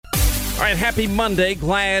All right, happy Monday.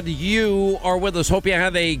 Glad you are with us. Hope you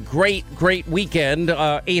have a great weekend.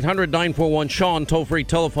 800-941-SEAN, toll-free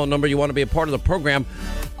telephone number. You want to be a part of the program.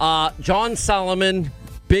 John Solomon,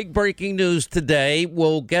 big breaking news today.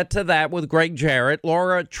 We'll get to that with Greg Jarrett.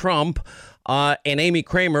 Laura Trump and Amy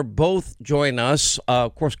Kramer both join us.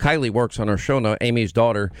 Of course, Kylie works on our show now, Amy's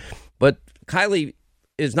daughter. But Kylie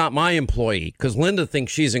is not my employee because Linda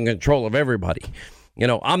thinks she's in control of everybody. You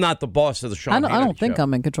know, I'm not the boss of the show. I don't think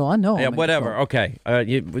I'm in control. I know. Yeah, whatever. Okay.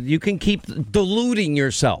 You can keep deluding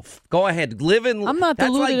yourself. Go ahead. I'm not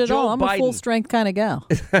deluded at all. I'm a full-strength kind of gal.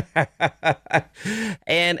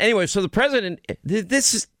 And anyway, so the president,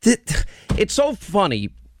 it's so funny.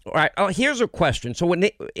 All right, here's a question. So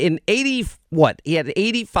in 80, he had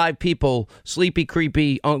 85 people, sleepy,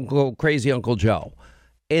 creepy, crazy Uncle Joe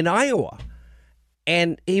in Iowa.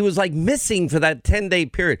 And he was like missing for that 10-day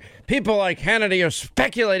period. People like Hannity are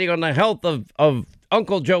speculating on the health of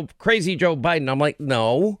Uncle Joe, crazy Joe Biden. I'm like,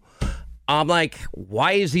 no. I'm like,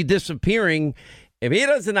 why is he disappearing? If he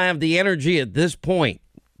doesn't have the energy at this point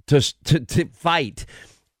to fight,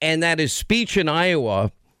 and that is speech in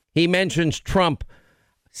Iowa, he mentions Trump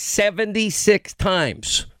 76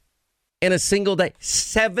 times. In a single day,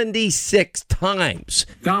 76 times.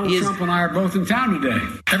 Donald Trump and I are both in town today.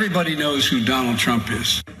 Everybody knows who Donald Trump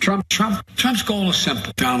is. Trump's goal is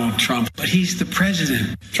simple. Donald Trump, but he's the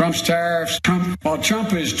president. Trump's tariffs. While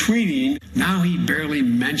Trump is tweeting, now he barely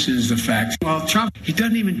mentions the facts. Well, Trump, he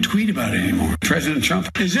doesn't even tweet about it anymore. President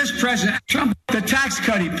Trump. Is this President Trump? The tax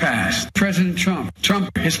cut he passed. President Trump.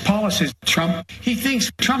 His policies. Trump. He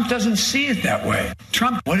thinks Trump doesn't see it that way.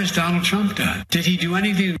 Trump, what has Donald Trump done? Did he do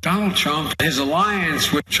anything? Donald Trump, his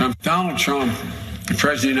alliance with Trump, Donald Trump, the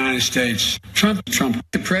President of the United States, Trump,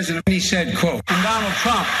 the President, he said, quote, Donald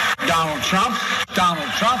Trump,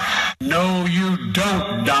 no, you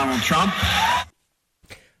don't, Donald Trump.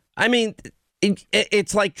 I mean,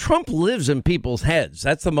 it's like Trump lives in people's heads.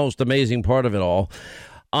 That's the most amazing part of it all.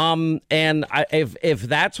 If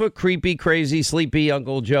that's what creepy, crazy, sleepy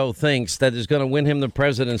Uncle Joe thinks that is going to win him the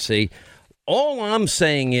presidency, all I'm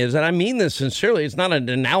saying is, and I mean this sincerely, it's not an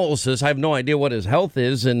analysis. I have no idea what his health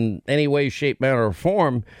is in any way, shape, manner, or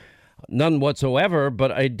form. None whatsoever.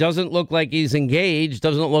 But it doesn't look like he's engaged,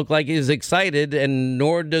 doesn't look like he's excited, and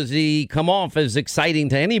nor does he come off as exciting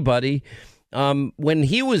to anybody. When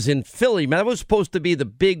he was in Philly, man, that was supposed to be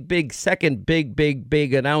the second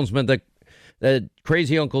big announcement that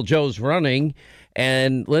crazy Uncle Joe's running.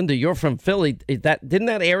 And Linda, you're from Philly. Didn't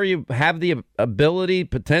that area have the ability,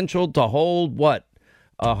 potential to hold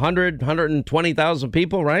 120,000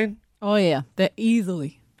 people, right? Oh yeah, that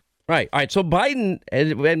easily. Right. All right. So Biden,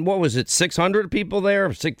 and what was it, 600 people there?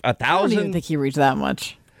 1,000? I don't even think he reached that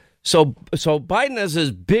much. So Biden has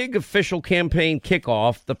his big official campaign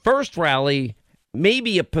kickoff. The first rally,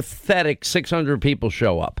 maybe a pathetic 600 people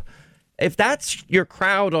show up. If that's your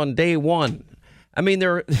crowd on day one. I mean,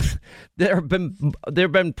 there have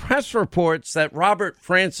been press reports that Robert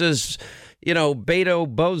Francis,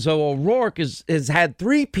 Beto Bozo O'Rourke has had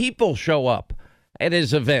 3 people show up at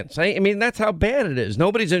his events. I mean, that's how bad it is.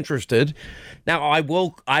 Nobody's interested. Now, I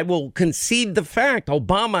will concede the fact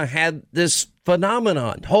Obama had this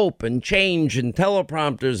phenomenon, hope and change and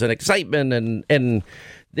teleprompters and excitement and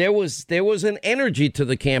there was an energy to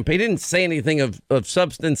the campaign. He didn't say anything of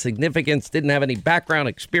substance, significance, didn't have any background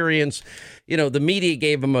experience. The media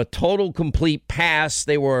gave him a total, complete pass.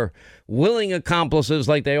 They were willing accomplices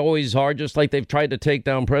like they always are, just like they've tried to take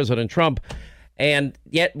down President Trump. And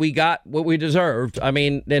yet we got what we deserved. I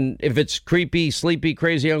mean, then if it's creepy, sleepy,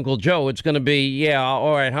 crazy Uncle Joe, it's going to be,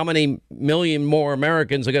 all right, how many million more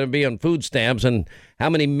Americans are going to be on food stamps and how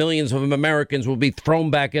many millions of Americans will be thrown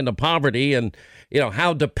back into poverty? And,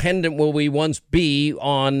 how dependent will we once be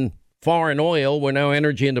on foreign oil? We're now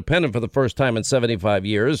energy independent for the first time in 75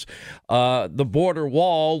 years. The border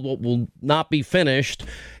wall will not be finished.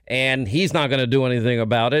 And he's not going to do anything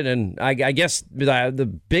about it. And I guess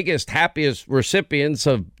the biggest, happiest recipients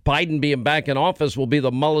of Biden being back in office will be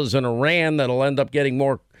the mullahs in Iran that'll end up getting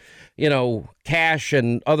more, cash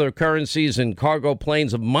and other currencies and cargo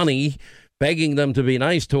planes of money, begging them to be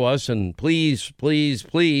nice to us and please, please,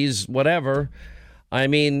 please, whatever. I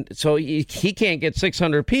mean, so he can't get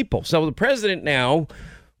 600 people. So the president now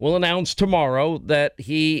will announce tomorrow that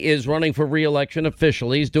he is running for re-election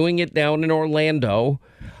officially. He's doing it down in Orlando.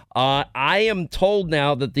 I am told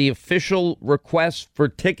now that the official request for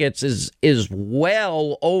tickets is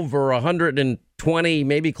well over 120,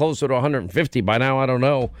 maybe closer to 150 by now. I don't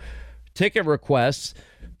know. Ticket requests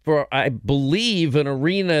for, I believe, an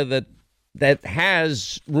arena that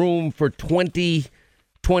has room for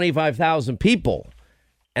 25,000 people.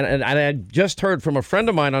 And I just heard from a friend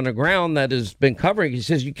of mine on the ground that has been covering. He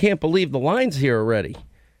says, you can't believe the lines here already.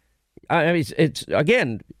 I mean,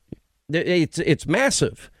 it's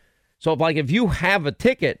massive. So if you have a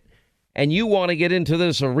ticket and you want to get into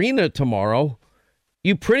this arena tomorrow,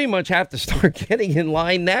 you pretty much have to start getting in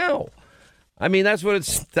line now. I mean, that's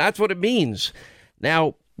what it means.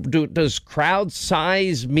 Now, does crowd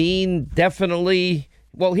size mean definitely?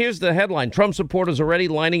 Well, here's the headline. Trump supporters already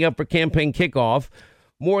lining up for campaign kickoff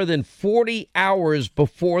more than 40 hours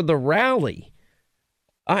before the rally.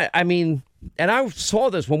 I mean, and I saw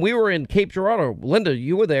this when we were in Cape Girardeau. Linda,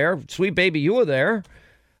 you were there. Sweet baby, you were there.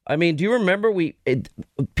 I mean, do you remember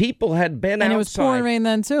people had been outside. And it was pouring rain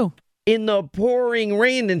then, too. In the pouring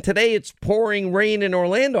rain. And today it's pouring rain in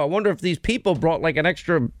Orlando. I wonder if these people brought like an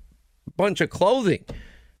extra bunch of clothing.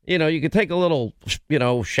 You know, you could take a little,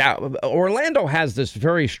 shower. Orlando has this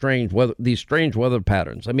very strange weather, these strange weather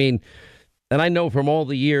patterns. I mean, and I know from all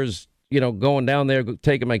the years, going down there,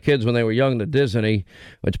 taking my kids when they were young to Disney,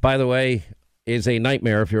 which, by the way, is a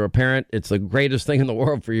nightmare if you're a parent. It's the greatest thing in the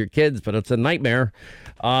world for your kids, but it's a nightmare.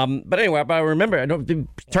 But anyway, I remember, I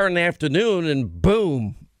turn the afternoon and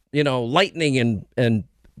boom, lightning and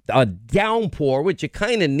a downpour, which you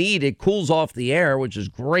kind of need. It cools off the air, which is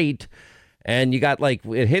great. And you got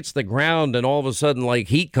it hits the ground and all of a sudden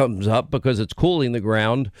heat comes up because it's cooling the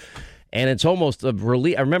ground. And it's almost a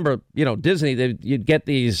relief. I remember, Disney, you'd get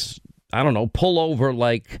these,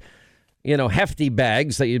 pullover hefty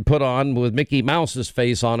bags that you'd put on with Mickey Mouse's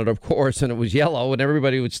face on it, of course. And it was yellow and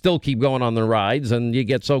everybody would still keep going on the rides and you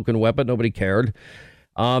get soaking wet, but nobody cared.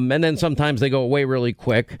 And then sometimes they go away really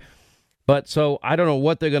quick. But so I don't know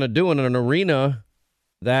what they're going to do in an arena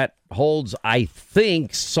that holds, I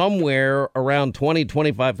think, somewhere around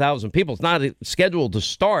 25,000 people. It's not scheduled to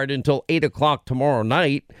start until 8 o'clock tomorrow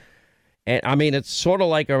night. And I mean, it's sort of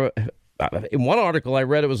like in one article I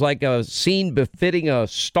read, it was like a scene befitting a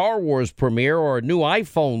Star Wars premiere or a new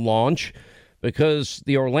iPhone launch, because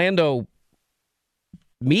the Orlando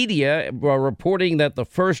media were reporting that the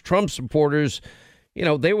first Trump supporters,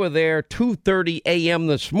 they were there 2:30 a.m.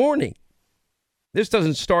 this morning. This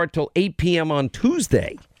doesn't start till 8 p.m. on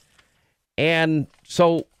Tuesday. And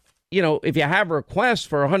so, if you have requests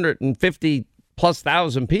for 150 plus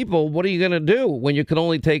thousand people, what are you going to do when you can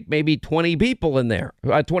only take maybe 20 people in there,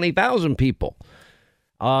 20,000 people?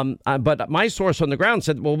 But my source on the ground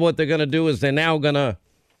said, well, what they're going to do is they're going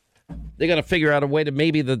to figure out a way to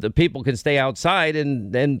maybe the people can stay outside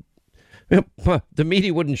and then the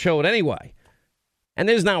media wouldn't show it anyway. And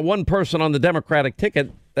there's not one person on the Democratic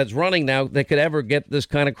ticket that's running now that could ever get this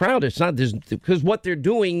kind of crowd. It's not because what they're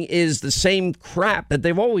doing is the same crap that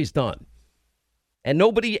they've always done. And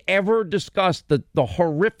nobody ever discussed the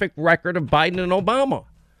horrific record of Biden and Obama.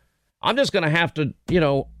 I'm just going to have to,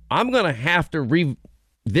 I'm going to have to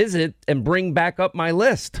revisit and bring back up my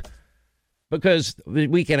list, because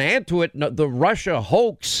we can add to it the Russia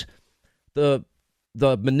hoax, the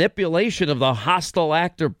manipulation of the hostile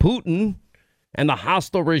actor Putin and the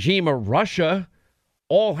hostile regime of Russia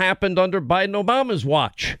all happened under Biden Obama's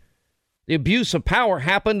watch. The abuse of power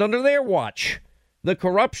happened under their watch. The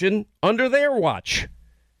corruption under their watch.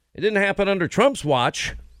 It didn't happen under Trump's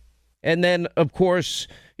watch. And then, of course,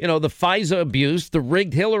 the FISA abuse, the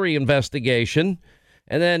rigged Hillary investigation,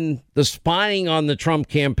 and then the spying on the Trump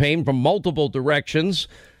campaign from multiple directions,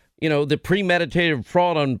 the premeditated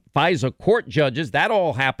fraud on FISA court judges, that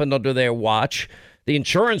all happened under their watch. The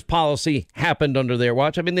insurance policy happened under their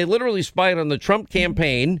watch. I mean, they literally spied on the Trump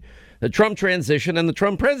campaign, the Trump transition, and the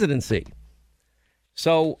Trump presidency.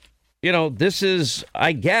 So, this is,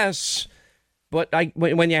 I guess, but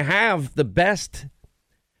when you have the best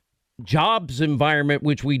jobs environment,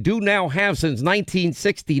 which we do now have since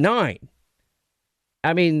 1969,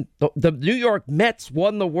 I mean, the New York Mets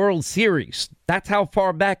won the World Series. That's how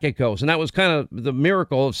far back it goes. And that was kind of the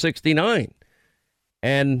miracle of 69.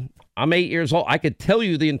 And I'm 8 years old. I could tell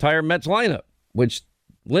you the entire Mets lineup, which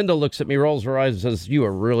Linda looks at me, rolls her eyes, and says, you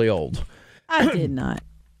are really old. I did not.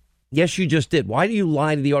 Yes, you just did. Why do you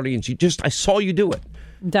lie to the audience? I saw you do it.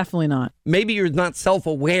 Definitely not. Maybe you're not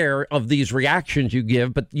self-aware of these reactions you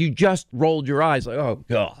give, but you just rolled your eyes like, oh,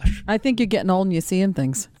 gosh. I think you're getting old and you're seeing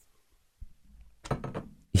things.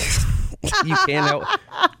 You can't help.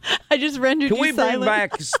 I just rendered you silent. Can we bring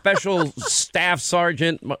back Special Staff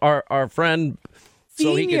Sergeant, our friend?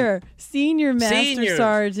 Senior Master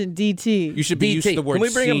Sergeant DT. You should be used to the word senior.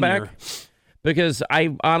 Can we bring him back? Because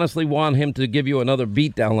I honestly want him to give you another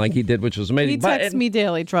beatdown like he did, which was amazing. He texts me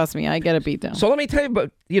daily. Trust me, I get a beatdown. So let me tell you,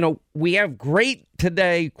 but we have great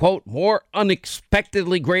today, quote, more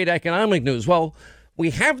unexpectedly great economic news. Well, we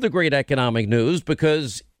have the great economic news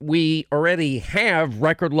because we already have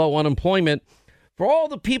record low unemployment for all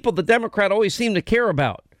the people the Democrat always seem to care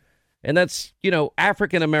about. And that's,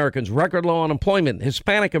 African Americans, record low unemployment,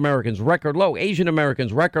 Hispanic Americans, record low, Asian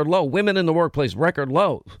Americans, record low, women in the workplace, record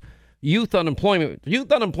low, youth unemployment.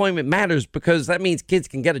 Youth unemployment matters because that means kids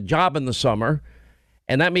can get a job in the summer.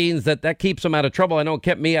 And that means that keeps them out of trouble. I know it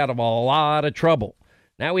kept me out of a lot of trouble.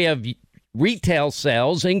 Now we have retail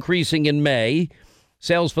sales increasing in May.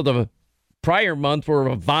 Sales for the prior month were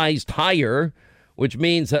revised higher, which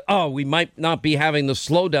means that, we might not be having the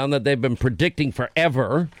slowdown that they've been predicting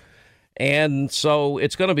forever. And so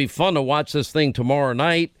it's going to be fun to watch this thing tomorrow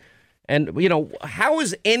night. And, how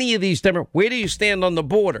is any of these where do you stand on the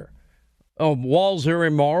border? Walls are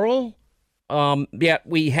immoral. Yet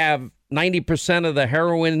we have 90% of the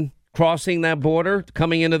heroin crossing that border,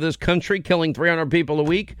 coming into this country, killing 300 people a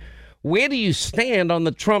week. Where do you stand on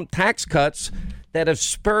the Trump tax cuts that have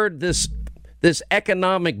spurred this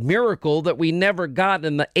economic miracle that we never got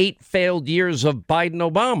in the 8 failed years of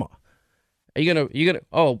Biden-Obama? Are you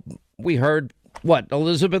gonna? We heard what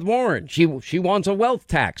Elizabeth Warren. She wants a wealth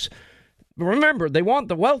tax. Remember, they want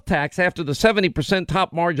the wealth tax after the 70%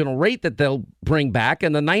 top marginal rate that they'll bring back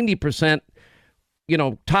and the 90%,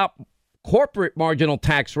 top corporate marginal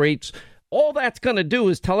tax rates. All that's going to do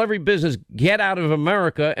is tell every business, get out of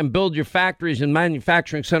America and build your factories and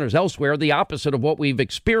manufacturing centers elsewhere, the opposite of what we've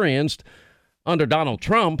experienced under Donald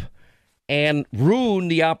Trump, and ruin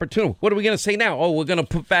the opportunity. What are we going to say now? We're going to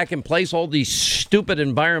put back in place all these stupid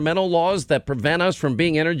environmental laws that prevent us from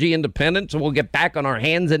being energy independent, so we'll get back on our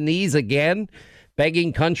hands and knees again,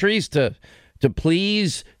 begging countries to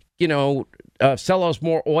please, sell us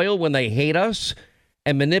more oil when they hate us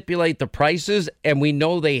and manipulate the prices, and we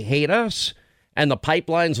know they hate us, and the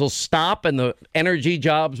pipelines will stop and the energy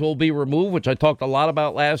jobs will be removed, which I talked a lot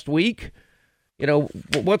about last week.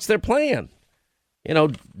 What's their plan?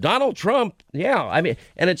 Donald Trump, and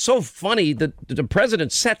it's so funny that the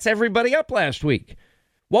president sets everybody up last week.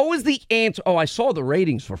 What was the answer? I saw the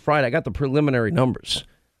ratings for Friday. I got the preliminary numbers.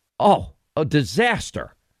 A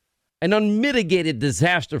disaster. An unmitigated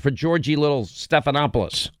disaster for Georgie Little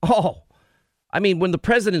Stephanopoulos. When the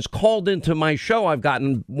president's called into my show, I've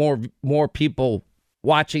gotten more people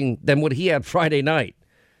watching than what he had Friday night.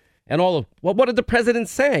 And what did the president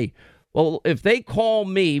say? Well, if they call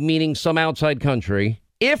me, meaning some outside country,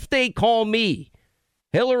 if they call me,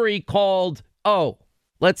 Hillary called,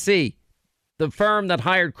 let's see, the firm that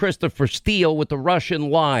hired Christopher Steele with the Russian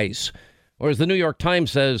lies, or as the New York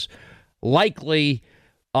Times says, likely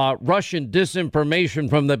Russian disinformation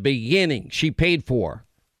from the beginning she paid for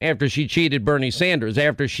after she cheated Bernie Sanders,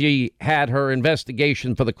 after she had her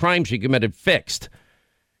investigation for the crime she committed fixed.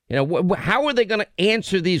 How are they going to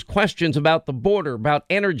answer these questions about the border, about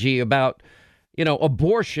energy, about,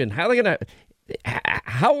 abortion? How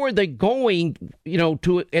are they going,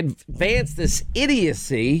 to advance this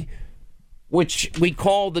idiocy, which we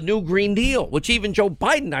call the New Green Deal, which even Joe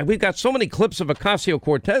Biden, we've got so many clips of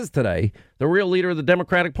Ocasio-Cortez today, the real leader of the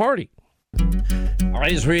Democratic Party. All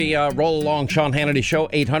right, as we roll along, Sean Hannity Show,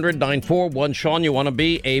 800-941-SEAN. You want to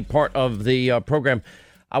be a part of the program.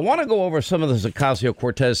 I want to go over some of the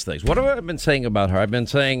Ocasio-Cortez things. What have I been saying about her? I've been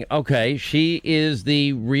saying, she is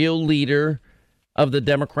the real leader of the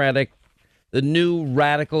new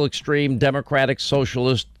radical extreme Democratic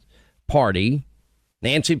Socialist Party.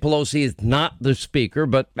 Nancy Pelosi is not the speaker,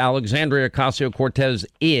 but Alexandria Ocasio-Cortez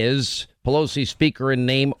is. Pelosi speaker in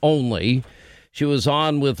name only. She was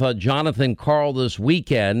on with Jonathan Karl this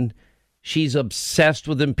weekend. She's obsessed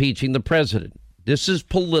with impeaching the president. This is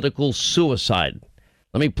political suicide.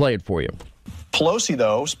 Let me play it for you. Pelosi,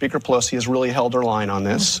 though, Speaker Pelosi has really held her line on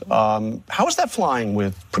this. How is that flying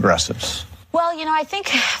with progressives? Well, I think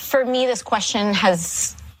for me, this question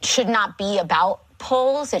should not be about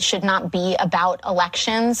polls. It should not be about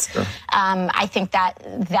elections. Sure. I think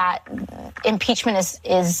that impeachment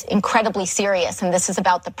is incredibly serious, and this is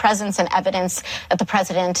about the presence and evidence that the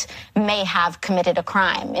president may have committed a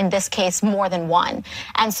crime, in this case, more than one.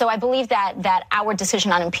 And so I believe that our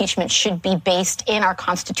decision on impeachment should be based in our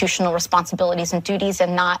constitutional responsibilities and duties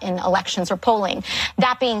and not in elections or polling.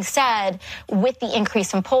 That being said, with the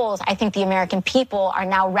increase in polls, I think the American people are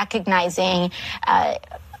now recognizing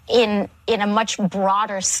in a much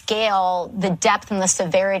broader scale the depth and the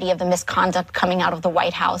severity of the misconduct coming out of the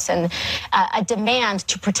White House, and a demand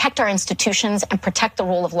to protect our institutions and protect the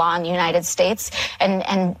rule of law in the United States,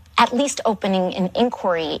 and at least opening an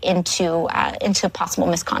inquiry into possible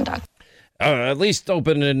misconduct. At least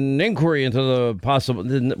open an inquiry into the possible.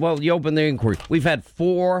 Well, you open the inquiry. We've had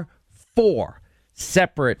four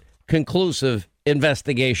separate conclusive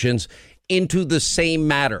investigations into the same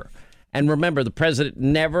matter. And remember, the president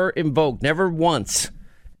never invoked, never once,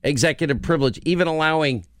 executive privilege, even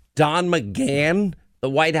allowing Don McGahn, the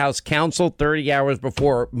White House counsel, 30 hours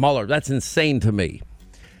before Mueller. That's insane to me.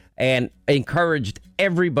 And encouraged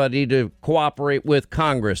everybody to cooperate with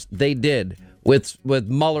Congress. They did with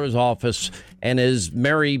Mueller's office and his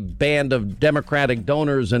merry band of Democratic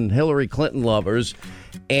donors and Hillary Clinton lovers.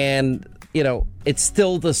 And, you know, it's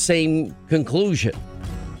still the same conclusion.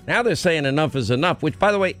 Now they're saying enough is enough, which,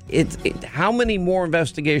 by the way, how many more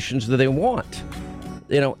investigations do they want?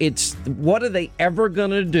 You know, it's what are they ever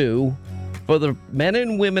going to do for the men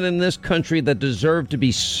and women in this country that deserve to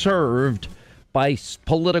be served by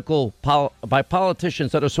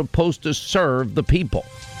politicians that are supposed to serve the people?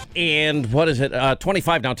 And what is it?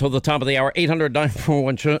 25 now till the top of the hour.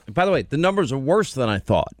 800-941. By the way, the numbers are worse than I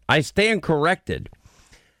thought. I stand corrected.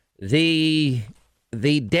 The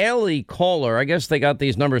Daily Caller, I guess they got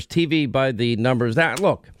these numbers, TV by the numbers. That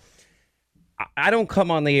look, I don't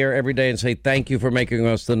come on the air every day and say thank you for making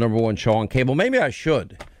us the number one show on cable. Maybe I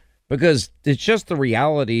should, because it's just the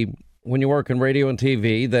reality when you work in radio and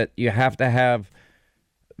TV that you have to have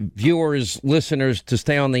viewers, listeners to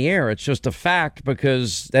stay on the air. It's just a fact,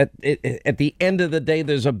 because at the end of the day,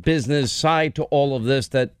 there's a business side to all of this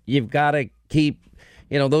that you've got to keep.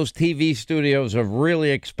 You know, those TV studios are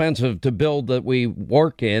really expensive to build that we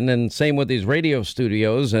work in, and same with these radio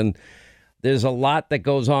studios. And there's a lot that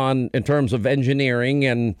goes on in terms of engineering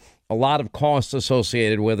and a lot of costs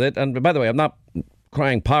associated with it. And by the way, I'm not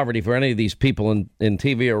crying poverty for any of these people in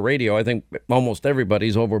TV or radio. I think almost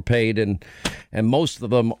everybody's overpaid, and most of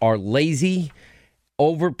them are lazy,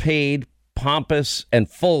 overpaid, pompous, and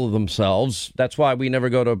full of themselves. That's why we never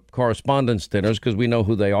go to correspondence dinners, because we know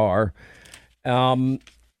who they are.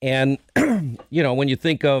 And, you know, when you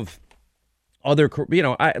think of other, you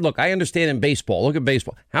know, I understand in baseball. Look at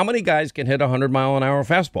baseball. How many guys can hit a 100-mile-an-hour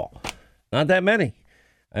fastball? Not that many.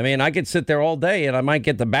 I mean, I could sit there all day and I might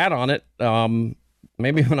get the bat on it.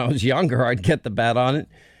 Maybe when I was younger, I'd get the bat on it.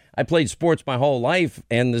 I played sports my whole life,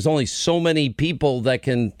 and there's only so many people that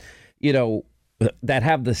can, you know, that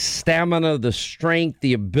have the stamina, the strength,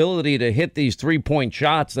 the ability to hit these three-point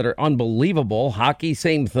shots that are unbelievable. Hockey,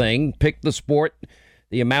 same thing. Pick the sport,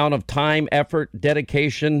 the amount of time, effort,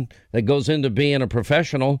 dedication that goes into being a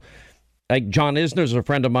professional. Like John Isner's a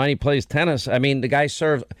friend of mine. He plays tennis. I mean, the guy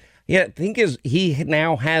serves. Yeah, I think he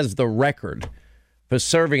now has the record for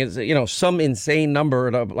serving, you know, some insane number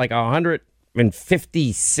of like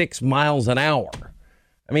 156 miles an hour.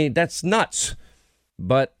 I mean, that's nuts.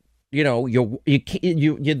 But you know, you're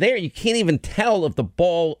there. You can't even tell if the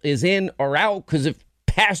ball is in or out because it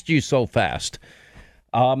passed you so fast.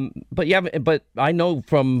 But I know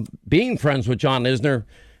from being friends with John Isner,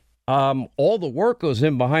 all the work goes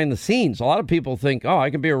in behind the scenes. A lot of people think, oh, I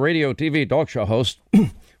can be a radio, TV, talk show host.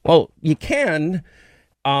 Well, you can,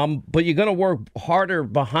 but you're going to work harder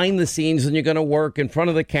behind the scenes than you're going to work in front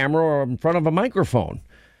of the camera or in front of a microphone.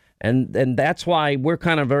 And that's why we're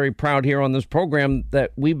kind of very proud here on this program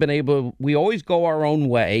that we've been able, we always go our own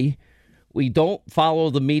way. We don't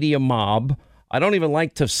follow the media mob. I don't even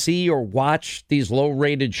like to see or watch these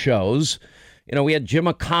low-rated shows. You know, we had Jim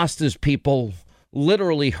Acosta's people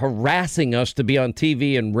literally harassing us to be on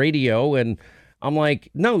TV and radio. And I'm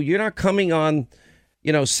like, no, you're not coming on,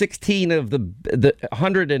 you know, 16 of the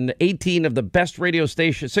 118 of the best radio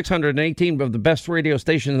stations, 618 of the best radio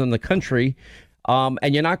stations in the country.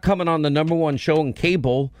 And you're not coming on the number one show in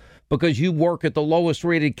cable because you work at the lowest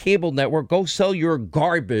rated cable network. Go sell your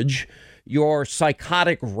garbage, your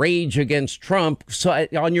psychotic rage against Trump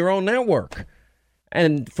on your own network.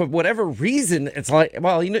 And for whatever reason, it's like,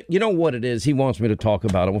 well, you know what it is. He wants me to talk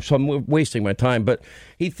about him, so I'm wasting my time. But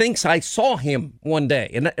he thinks I saw him one day.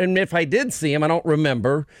 And if I did see him, I don't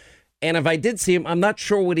remember. And if I did see him, I'm not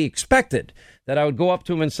sure what he expected. That I would go up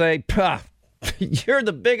to him and say, "Pah, you're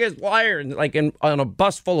the biggest liar," like on a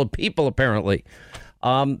bus full of people, apparently.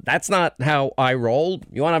 That's not how I roll.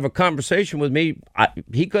 You want to have a conversation with me?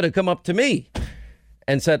 He could have come up to me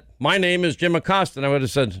and said, "My name is Jim Acosta." And I would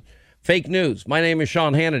have said, "Fake news. My name is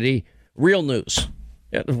Sean Hannity. Real news."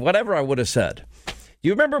 Whatever I would have said. Do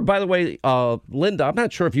you remember, by the way, Linda, I'm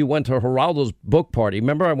not sure if you went to Geraldo's book party.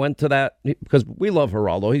 Remember I went to that? Because we love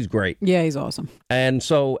Geraldo. He's great. Yeah, he's awesome. And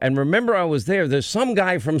remember I was there. There's some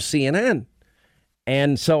guy from CNN.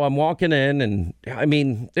 And so I'm walking in, and I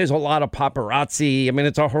mean, there's a lot of paparazzi. I mean,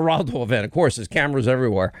 it's a Geraldo event. Of course, there's cameras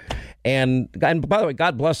everywhere. And by the way,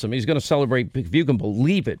 God bless him. He's going to celebrate, if you can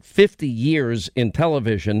believe it, 50 years in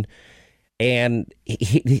television. And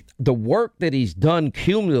the work that he's done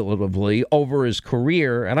cumulatively over his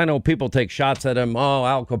career, and I know people take shots at him. Oh,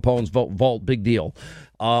 Al Capone's vault, big deal.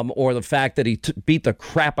 or the fact that he beat the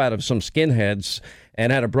crap out of some skinheads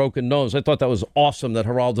and had a broken nose. I thought that was awesome that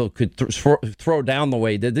Geraldo could throw down the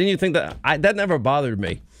way he did. Didn't you think that? That never bothered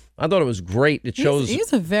me. I thought it was great. It shows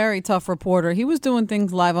he's a very tough reporter. He was doing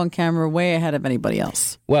things live on camera way ahead of anybody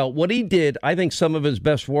else. Well, what he did, I think some of his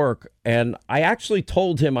best work, and I actually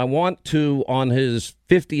told him I want to, on his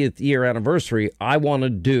 50th year anniversary, I want to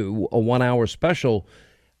do a 1-hour special.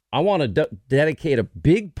 I want to dedicate a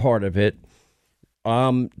big part of it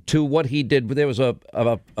to what he did. There was a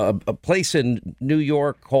place in New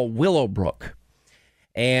York called Willowbrook,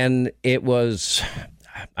 and it was,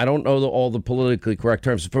 I don't know all the politically correct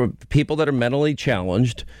terms, for people that are mentally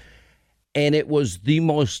challenged, and it was the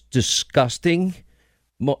most disgusting,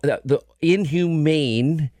 the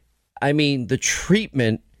inhumane, I mean, the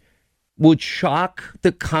treatment would shock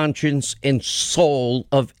the conscience and soul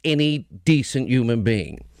of any decent human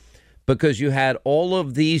being, because you had all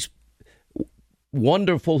of these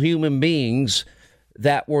wonderful human beings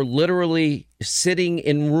that were literally sitting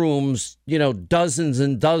in rooms, dozens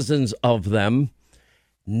and dozens of them,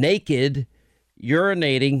 naked,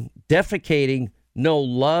 urinating, defecating, no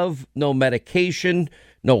love, no medication,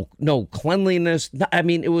 no cleanliness. I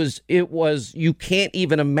mean, it was, you can't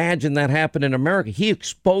even imagine that happened in America. He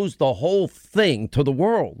exposed the whole thing to the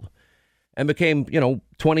world and became,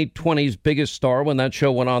 2020's biggest star when that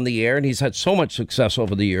show went on the air. And he's had so much success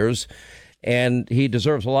over the years, and he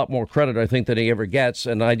deserves a lot more credit, I think, than he ever gets.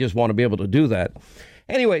 And I just want to be able to do that.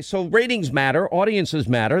 Anyway, so ratings matter, audiences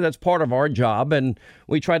matter. That's part of our job. And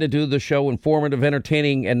we try to do the show informative,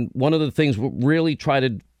 entertaining. And one of the things we really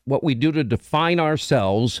what we do to define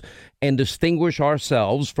ourselves and distinguish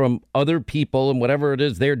ourselves from other people and whatever it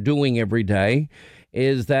is they're doing every day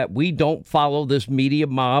is that we don't follow this media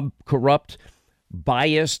mob, corrupt,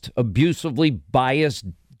 biased, abusively biased.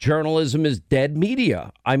 Journalism is dead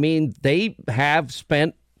media. I mean, they have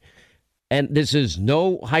spent, and this is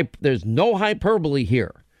there's no hyperbole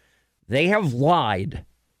here. They have lied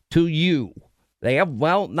to you. They have,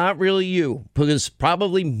 well, not really you, because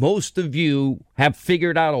probably most of you have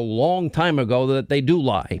figured out a long time ago that they do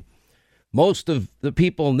lie. Most of the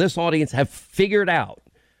people in this audience have figured out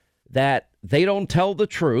that they don't tell the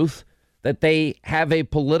truth, that they have a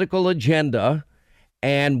political agenda,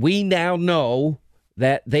 and we now know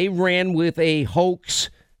that they ran with a hoax,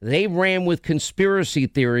 they ran with conspiracy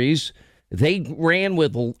theories, they ran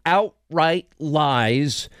with outright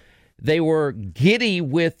lies. They were giddy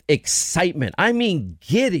with excitement. I mean,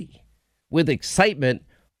 giddy with excitement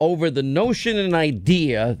over the notion and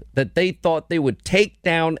idea that they thought they would take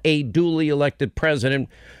down a duly elected president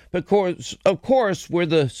because, of course, we're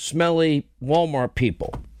the smelly Walmart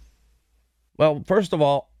people. Well, first of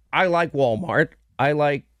all, I like Walmart. I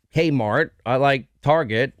like Kmart. I like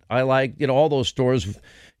Target. I like, all those stores.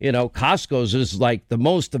 Costco's is like the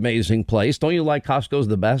most amazing place. Don't you like Costco's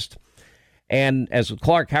the best? And as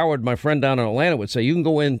Clark Howard, my friend down in Atlanta, would say, you can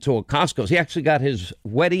go into a Costco's. He actually got his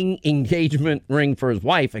wedding engagement ring for his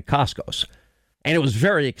wife at Costco's. And it was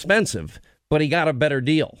very expensive, but he got a better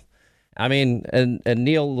deal. I mean, and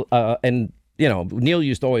Neil, Neil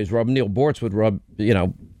used to always rub, Neil Bortz would rub,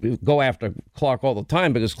 go after Clark all the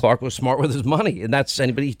time because Clark was smart with his money.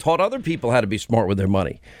 And he taught other people how to be smart with their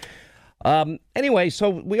money. Anyway, so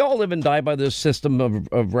we all live and die by this system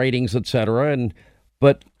of ratings, et cetera.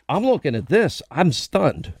 But I'm looking at this. I'm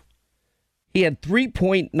stunned. He had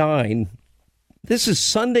 3.9. This is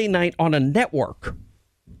Sunday night on a network.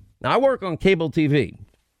 Now, I work on cable TV.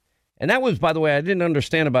 And that was, by the way, I didn't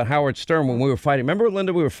understand about Howard Stern when we were fighting. Remember,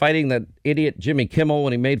 Linda, we were fighting that idiot Jimmy Kimmel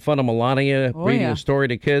when he made fun of Melania reading a story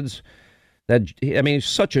to kids? He's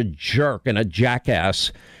such a jerk and a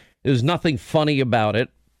jackass. There's nothing funny about it.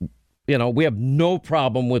 We have no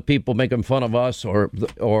problem with people making fun of us or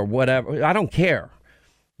whatever. I don't care.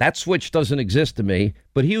 That switch doesn't exist to me.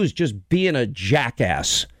 But he was just being a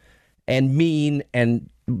jackass and mean and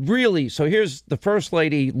really. So here's the first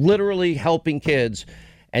lady literally helping kids.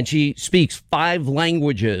 And she speaks 5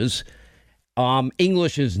 languages.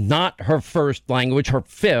 English is not her first language, her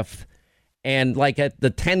 5th. And like at the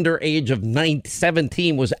tender age of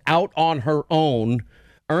 17, was out on her own,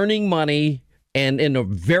 earning money and in a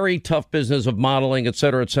very tough business of modeling, et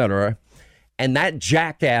cetera, et cetera. And that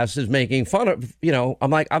jackass is making fun of,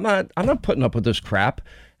 I'm like, I'm not putting up with this crap.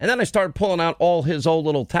 And then I started pulling out all his old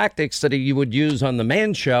little tactics that he would use on the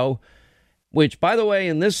Man Show, which, by the way,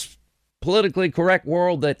 in this politically correct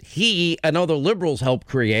world that he and other liberals helped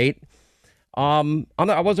create, I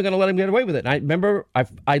wasn't going to let him get away with it. And I remember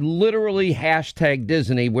I literally hashtag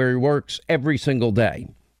Disney where he works every single day.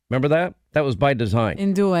 Remember that? That was by design.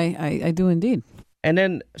 I do indeed. And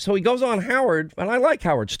then, so he goes on Howard, and I like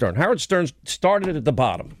Howard Stern. Howard Stern started at the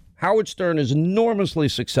bottom. Howard Stern is enormously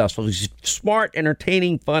successful. He's smart,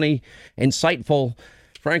 entertaining, funny, insightful.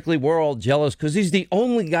 Frankly, we're all jealous because he's the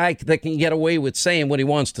only guy that can get away with saying what he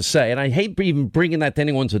wants to say. And I hate even bringing that to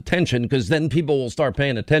anyone's attention because then people will start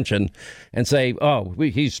paying attention and say, oh,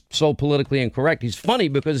 he's so politically incorrect. He's funny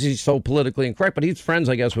because he's so politically incorrect, but he's friends,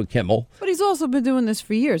 I guess, with Kimmel. But he's also been doing this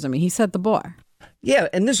for years. I mean, he set the bar. Yeah,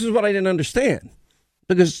 and this is what I didn't understand.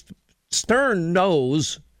 Because Stern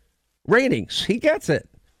knows ratings. He gets it.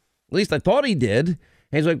 At least I thought he did. And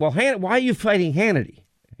he's like, well, why are you fighting Hannity?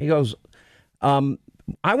 He goes,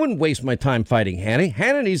 I wouldn't waste my time fighting Hannity.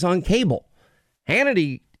 Hannity's on cable.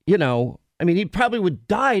 Hannity, he probably would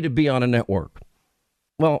die to be on a network.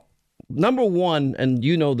 Well, number one, and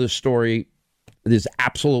you know this story, it is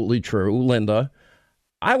absolutely true, Linda.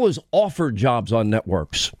 I was offered jobs on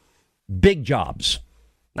networks. Big jobs.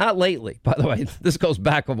 Not lately, by the way. This goes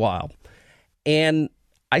back a while. And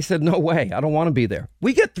I said, no way. I don't want to be there.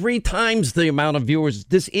 We get 3 times the amount of viewers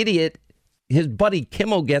this idiot, his buddy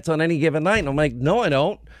Kimmel, gets on any given night. And I'm like, no, I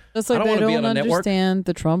don't. Just like they don't understand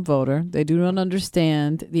the Trump voter. They do not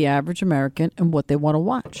understand the average American and what they want to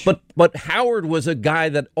watch. But Howard was a guy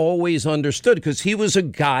that always understood because he was a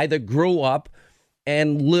guy that grew up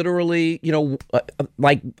and literally,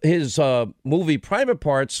 like his movie Private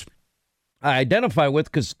Parts, I identify with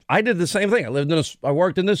because I did the same thing. I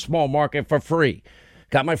worked in this small market for free.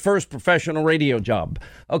 Got my first professional radio job.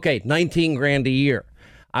 Okay, $19,000 a year.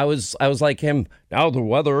 I was like him. Now the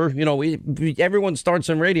weather, everyone starts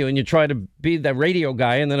in radio and you try to be the radio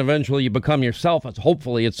guy, and then eventually you become yourself.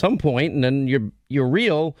 Hopefully at some point, and then you're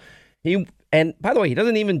real. And by the way, he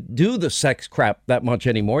doesn't even do the sex crap that much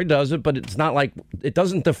anymore. He does it, but it's not like it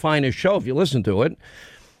doesn't define his show if you listen to it.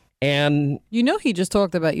 And he just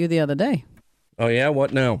talked about you the other day. Oh, yeah?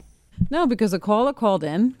 What now? No, because a caller called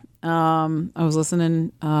in. I was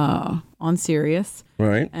listening on Sirius.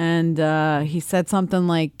 Right. And he said something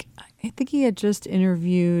like, I think he had just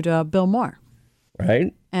interviewed Bill Maher.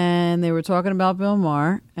 Right. And they were talking about Bill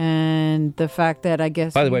Maher and the fact that I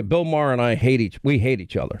guess... By the way, Bill Maher and I hate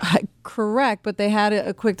each other. Correct. But they had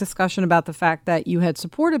a quick discussion about the fact that you had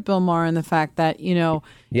supported Bill Maher and the fact that,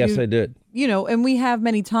 Yes, I did. And we have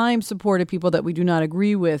many times supported people that we do not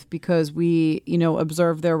agree with because we,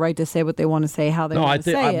 observe their right to say what they want to say, how they want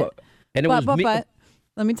to say it. And but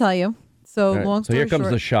let me tell you. So right. long story short. So here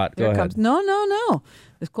comes the shot. Go ahead. No.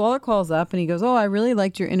 This caller calls up and he goes, oh, I really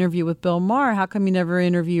liked your interview with Bill Maher. How come you never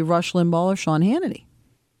interview Rush Limbaugh or Sean Hannity?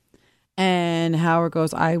 And Howard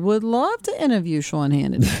goes, I would love to interview Sean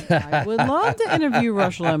Hannity. I would love to interview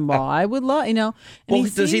Rush Limbaugh. I would love, And well,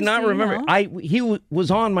 does he not remember? He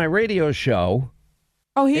was on my radio show.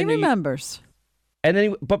 Oh, he remembers. And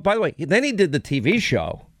then, but by the way, then he did the TV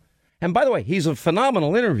show. And by the way, he's a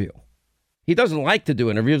phenomenal interview. He doesn't like to do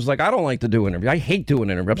interviews. Like, I don't like to do interviews. I hate doing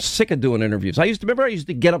interviews. I'm sick of doing interviews. I used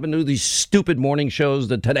to get up and do these stupid morning shows,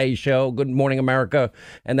 the Today Show, Good Morning America,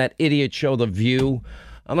 and that idiot show, The View.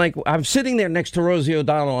 I'm sitting there next to Rosie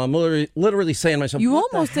O'Donnell. I'm literally saying to myself, you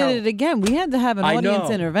almost did it again. We had to have an audience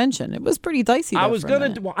intervention. It was pretty dicey. I was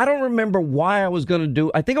going to. I don't remember why I was going to do.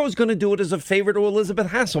 I think I was going to do it as a favor to Elizabeth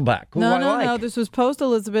Hasselbeck. No. This was post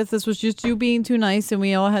Elizabeth. This was just you being too nice, and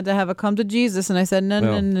we all had to have a come to Jesus. And I said,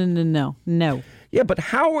 no. Yeah, but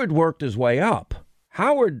Howard worked his way up.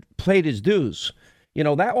 Howard played his dues.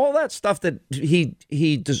 That all that stuff that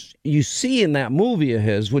you see in that movie of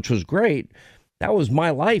his, which was great. That was my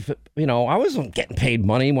life. I wasn't getting paid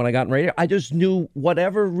money when I got in radio. I just knew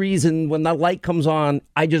whatever reason, when the light comes on,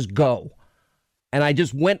 I just go. And I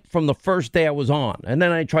just went from the first day I was on. And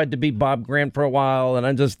then I tried to be Bob Grant for a while.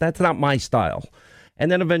 And that's not my style.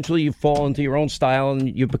 And then eventually you fall into your own style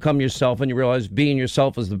and you become yourself and you realize being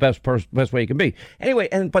yourself is the best way you can be. Anyway,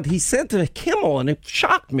 but he said to Kimmel, and it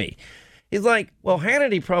shocked me. He's like, well,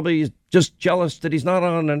 Hannity probably is just jealous that he's not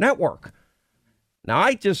on the network. Now,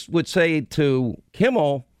 I just would say to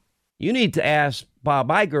Kimmel, you need to ask Bob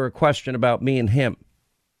Iger a question about me and him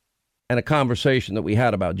and a conversation that we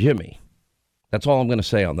had about Jimmy. That's all I'm going to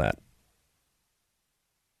say on that.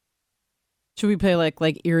 Should we play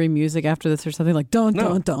like eerie music after this or something like dun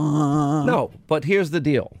dun dun? No, but here's the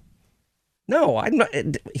deal. No, I'm not.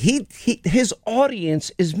 His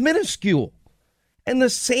audience is minuscule, and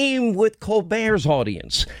the same with Colbert's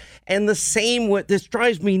audience, and the same with this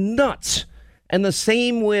drives me nuts. And the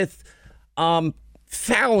same with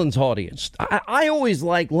Fallon's audience. I always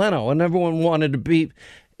liked Leno, and everyone wanted to be.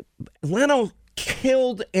 Leno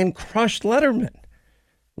killed and crushed Letterman.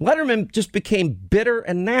 Letterman just became bitter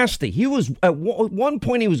and nasty. He was, at one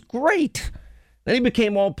point, he was great. Then he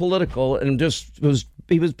became all political and just was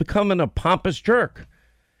he was becoming a pompous jerk.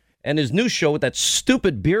 And his new show with that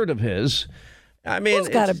stupid beard of his, I mean, Who's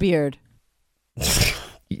got a beard?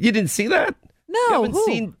 You didn't see that? No, you haven't who?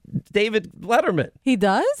 seen David Letterman. He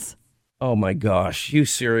does? Oh my gosh, you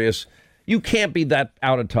serious? You can't be that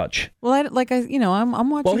out of touch. Well, I'm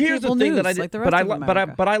watching. Well, here's the cable thing news, that I did, like the rest of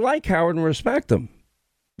America. but I like Howard and respect him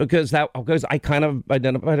because I kind of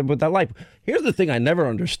identified with that life. Here's the thing I never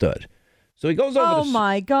understood. So he goes over. Oh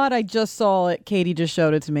my God! I just saw it. Katie just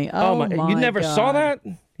showed it to me. Oh my! You never God. saw that?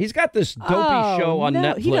 He's got this dopey show on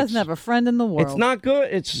Netflix. He doesn't have a friend in the world. It's not good.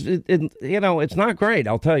 It's not great.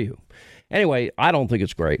 I'll tell you. Anyway, I don't think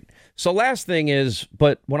it's great. So last thing is,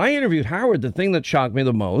 but when I interviewed Howard, the thing that shocked me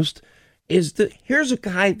the most is that here's a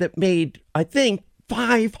guy that made, I think,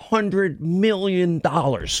 $500 million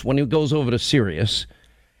when he goes over to Sirius.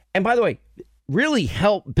 And by the way, really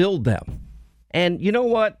helped build them. And you know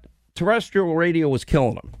what? Terrestrial radio was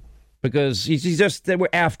killing him because they were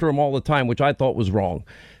after him all the time, which I thought was wrong.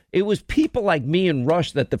 It was people like me and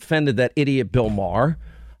Rush that defended that idiot Bill Maher.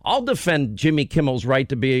 I'll defend Jimmy Kimmel's right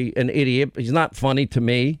to be an idiot. He's not funny to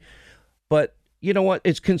me. But you know what?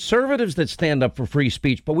 It's conservatives that stand up for free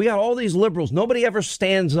speech. But we got all these liberals. Nobody ever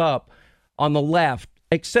stands up on the left,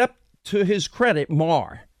 except to his credit,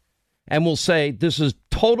 Maher, and will say this is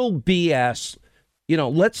total BS.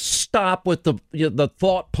 Let's stop with the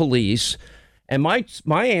thought police. And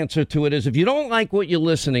my answer to it is, if you don't like what you're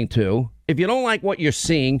listening to, if you don't like what you're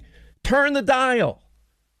seeing, turn the dial.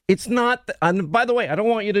 It's not. And by the way, I don't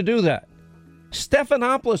want you to do that.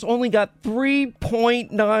 Stephanopoulos only got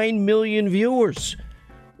 3.9 million viewers.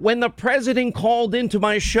 When the president called into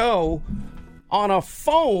my show on a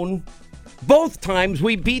phone, both times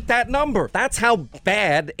we beat that number. That's how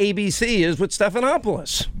bad ABC is with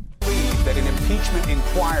Stephanopoulos. That an impeachment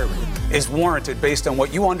inquiry is warranted based on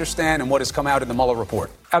what you understand and what has come out in the Mueller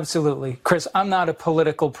report. Absolutely. Chris, I'm not a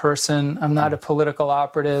political person. I'm not a political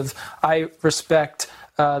operative. I respect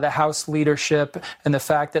the House leadership and the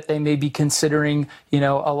fact that they may be considering, a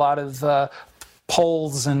lot of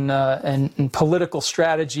polls and political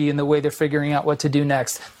strategy in the way they're figuring out what to do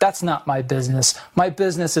next. That's not my business. My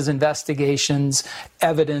business is investigations,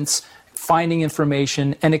 evidence, finding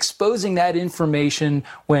information and exposing that information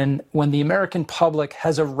when the American public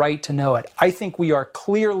has a right to know it. I think we are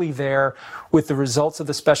clearly there with the results of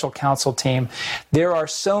the special counsel team. There are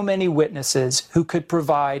so many witnesses who could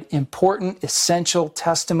provide important, essential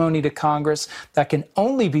testimony to Congress that can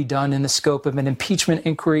only be done in the scope of an impeachment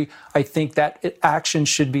inquiry. I think that action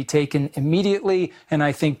should be taken immediately, and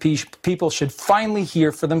I think people should finally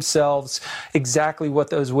hear for themselves exactly what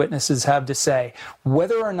those witnesses have to say.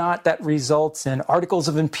 Whether or not that results in articles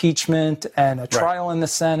of impeachment and a trial in the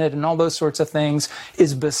Senate and all those sorts of things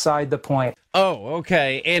is beside the point. Oh,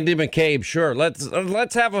 okay. Andy McCabe, sure.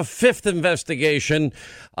 Let's have a fifth investigation.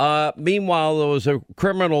 Meanwhile, there was a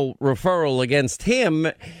criminal referral against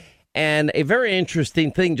him. And a very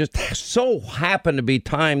interesting thing just so happened to be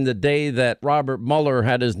timed the day that Robert Mueller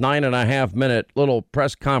had his 9.5-minute little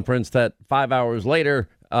press conference that 5 hours later,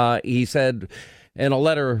 he said in a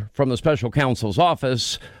letter from the special counsel's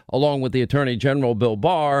office, along with the Attorney General, Bill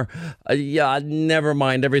Barr, never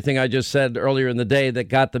mind everything I just said earlier in the day that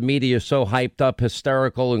got the media so hyped up,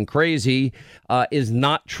 hysterical and crazy, is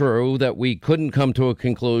not true, that we couldn't come to a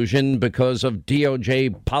conclusion because of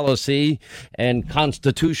DOJ policy and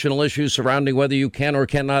constitutional issues surrounding whether you can or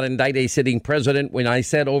cannot indict a sitting president. When I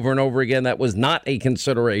said over and over again that was not a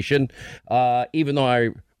consideration, even though I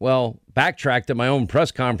backtracked at my own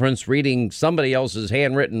press conference, reading somebody else's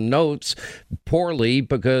handwritten notes poorly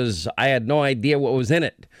because I had no idea what was in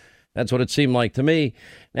it. That's what it seemed like to me.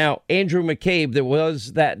 Now, Andrew McCabe, there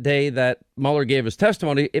was that day that Mueller gave his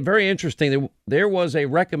testimony. Very interesting. There was a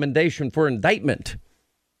recommendation for indictment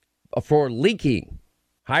for leaking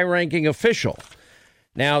high-ranking official.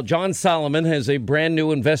 Now, John Solomon has a brand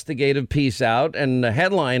new investigative piece out, and the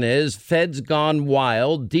headline is Feds Gone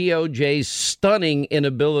Wild, DOJ's stunning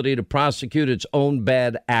inability to prosecute its own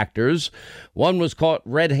bad actors. One was caught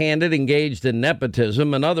red-handed, engaged in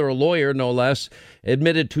nepotism. Another, a lawyer no less,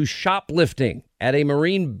 admitted to shoplifting at a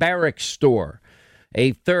Marine barracks store.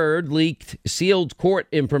 A third leaked sealed court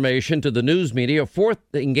information to the news media. A fourth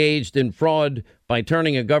engaged in fraud by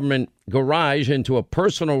turning a government garage into a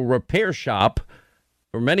personal repair shop.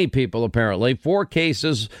 For many people, apparently. 4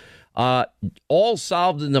 cases, all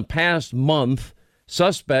solved in the past month.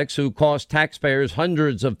 Suspects who cost taxpayers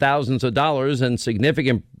hundreds of thousands of dollars and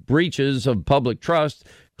significant breaches of public trust.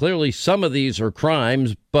 Clearly, some of these are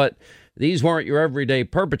crimes, but these weren't your everyday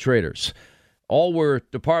perpetrators. All were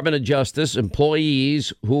Department of Justice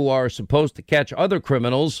employees who are supposed to catch other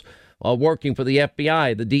criminals while working for the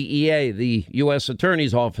FBI, the DEA, the U.S.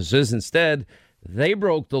 Attorney's offices. Instead, they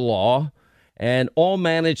broke the law and all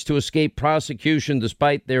managed to escape prosecution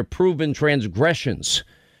despite their proven transgressions.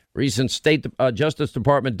 Recent State Justice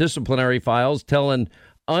Department disciplinary files tell an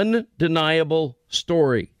undeniable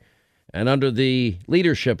story. And under the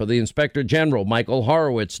leadership of the Inspector General, Michael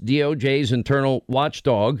Horowitz, DOJ's internal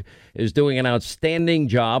watchdog, is doing an outstanding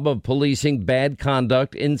job of policing bad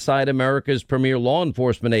conduct inside America's premier law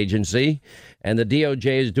enforcement agency. And the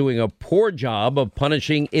DOJ is doing a poor job of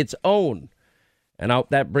punishing its own. And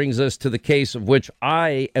that brings us to the case of which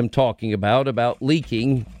I am talking about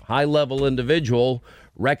leaking high-level individual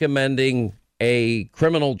recommending a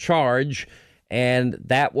criminal charge, and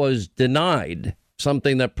that was denied.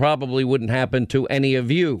 Something that probably wouldn't happen to any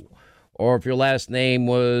of you. Or if your last name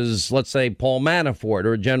was, let's say, Paul Manafort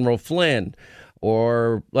or General Flynn,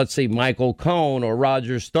 or let's say Michael Cohen or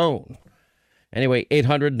Roger Stone. Anyway,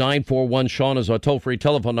 800-941-SEAN is our toll-free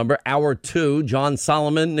telephone number. Hour 2, John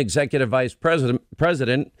Solomon, Executive Vice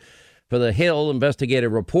President for The Hill,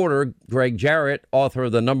 investigative reporter. Greg Jarrett, author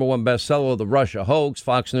of the #1 bestseller, The Russia Hoax,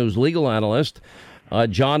 Fox News legal analyst.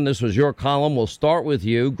 John, this was your column. We'll start with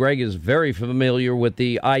you. Greg is very familiar with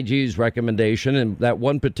the IG's recommendation in that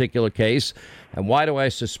one particular case. And why do I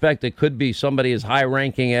suspect it could be somebody as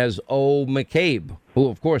high-ranking as McCabe, who,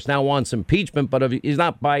 of course, now wants impeachment, but he's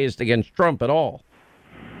not biased against Trump at all?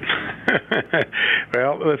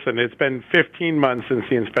 Well, listen, it's been 15 months since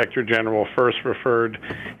the Inspector General first referred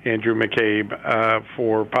Andrew McCabe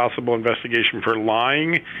for possible investigation for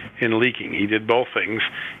lying and leaking. He did both things.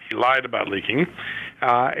 He lied about leaking,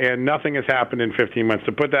 and nothing has happened in 15 months.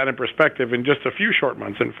 To put that in perspective, in just a few short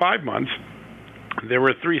months, in 5 months, there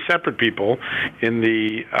were 3 separate people in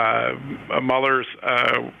the Mueller's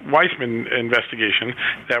Weissman investigation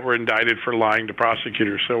that were indicted for lying to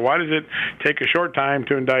prosecutors. So why does it take a short time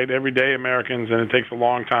to indict everyday Americans and it takes a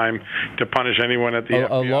long time to punish anyone at the FBI?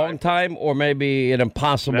 A long time, or maybe an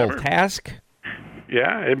impossible task?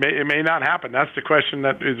 Yeah, it may not happen. That's the question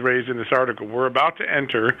that is raised in this article. We're about to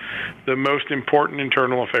enter the most important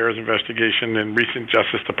internal affairs investigation in recent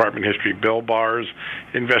Justice Department history, Bill Barr's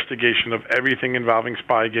investigation of everything involving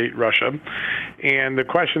Spygate Russia. And the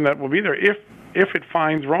question that will be there, if it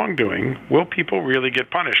finds wrongdoing, will people really get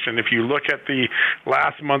punished? And if you look at the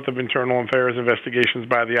last month of internal affairs investigations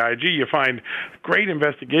by the IG, you find great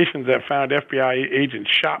investigations that found FBI agents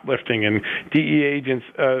shoplifting and DEA agents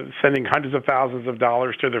sending hundreds of thousands of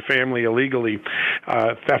dollars to their family illegally,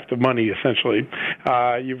 theft of money, essentially.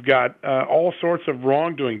 You've got all sorts of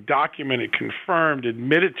wrongdoing, documented, confirmed,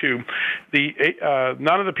 admitted to.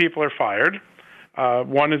 None of the people are fired.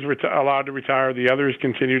 One is allowed to retire. The others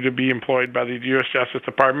continue to be employed by the U.S. Justice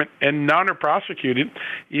Department, and none are prosecuted,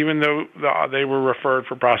 even though they were referred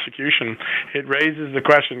for prosecution. It raises the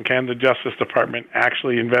question, can the Justice Department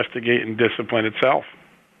actually investigate and discipline itself?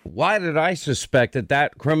 Why did I suspect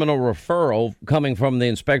that criminal referral coming from the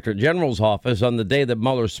Inspector General's office on the day that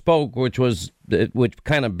Mueller spoke, which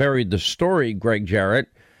kind of buried the story, Greg Jarrett?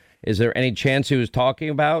 Is there any chance he was talking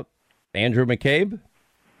about Andrew McCabe?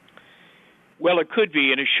 Well, it could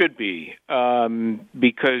be, and it should be,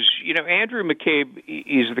 because, Andrew McCabe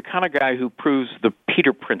is the kind of guy who proves the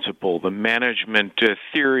Peter Principle, the management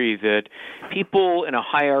theory that people in a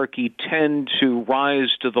hierarchy tend to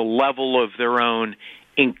rise to the level of their own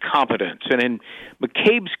incompetence. And in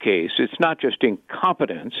McCabe's case, it's not just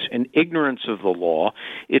incompetence and ignorance of the law,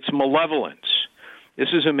 it's malevolence. This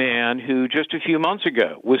is a man who just a few months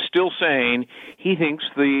ago was still saying he thinks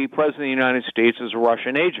the President of the United States is a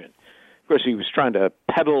Russian agent. Of course, he was trying to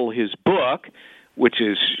peddle his book, which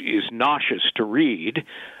is nauseous to read,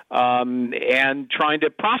 and trying to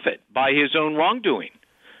profit by his own wrongdoing.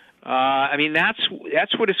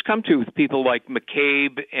 That's what it's come to with people like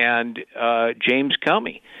McCabe and James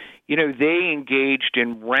Comey. They engaged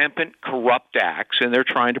in rampant corrupt acts, and they're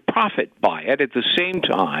trying to profit by it. At the same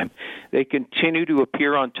time, they continue to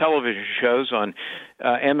appear on television shows on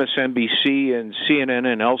MSNBC and CNN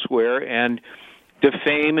and elsewhere, and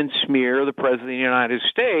defame and smear the President of the United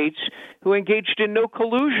States, who engaged in no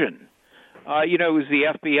collusion. It was the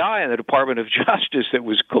FBI and the Department of Justice that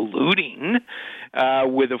was colluding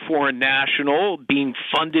with a foreign national, being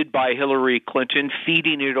funded by Hillary Clinton,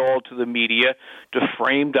 feeding it all to the media to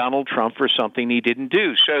frame Donald Trump for something he didn't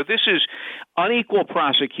do. So this is unequal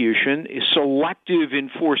prosecution, selective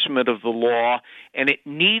enforcement of the law, and it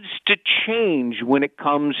needs to change when it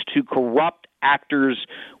comes to corrupt actors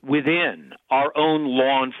within our own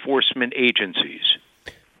law enforcement agencies.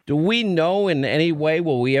 Do we know in any way,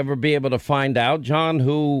 will we ever be able to find out, John,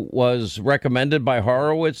 who was recommended by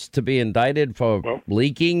Horowitz to be indicted for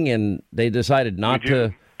leaking, and they decided not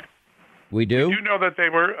to? We do? We do know that they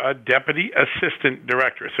were a deputy assistant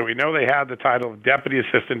director. So we know they had the title of deputy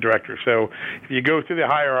assistant director. So if you go through the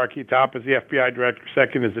hierarchy, top is the FBI director,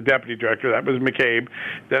 second is the deputy director. That was McCabe.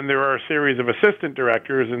 Then there are a series of assistant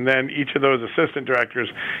directors, and then each of those assistant directors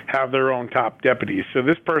have their own top deputies. So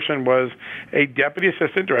this person was a deputy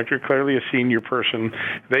assistant director, clearly a senior person.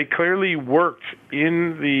 They clearly worked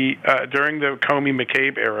in the during the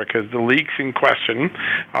Comey-McCabe era, because the leaks in question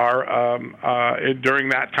are during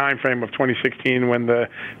that time frame of 2016, when the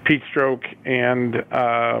Pete Strzok and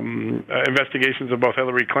investigations of both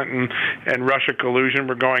Hillary Clinton and Russia collusion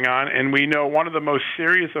were going on. And we know one of the most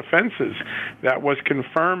serious offenses that was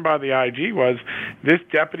confirmed by the IG was this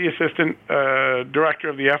deputy assistant director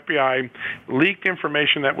of the FBI leaked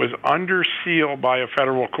information that was under seal by a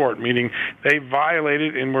federal court, meaning they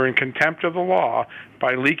violated and were in contempt of the law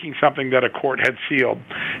by leaking something that a court had sealed.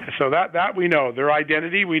 So that we know. Their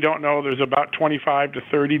identity, we don't know. There's about 25 to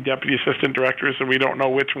 30 deputy assistant directors, and we don't know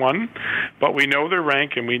which one. But we know their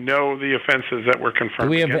rank, and we know the offenses that were confirmed. Do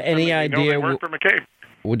we have any idea? They worked for McCabe.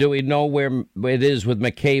 Do we know where it is with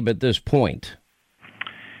McCabe at this point?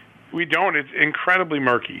 We don't. It's incredibly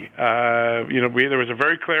murky. There was a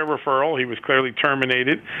very clear referral. He was clearly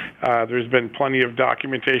terminated. There's been plenty of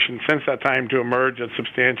documentation since that time to emerge that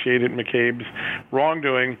substantiated McCabe's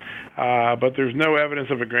wrongdoing, but there's no evidence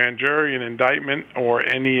of a grand jury, an indictment, or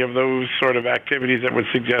any of those sort of activities that would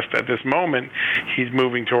suggest at this moment he's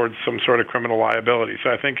moving towards some sort of criminal liability.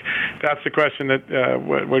 So I think that's the question that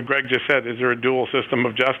what Greg just said. Is there a dual system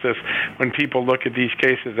of justice? When people look at these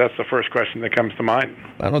cases, that's the first question that comes to mind.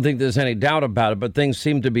 I don't think there's any doubt about it, but things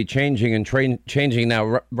seem to be changing and changing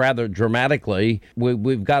now rather dramatically.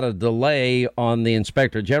 We've got a delay on the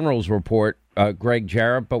Inspector General's report, Greg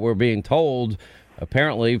Jarrett, but we're being told,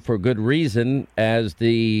 apparently for good reason, as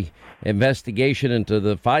the investigation into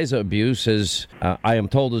the FISA abuse is, I am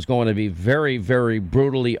told, is going to be very, very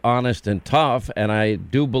brutally honest and tough, and I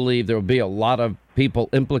do believe there will be a lot of people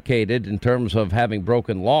implicated in terms of having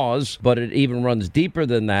broken laws, but it even runs deeper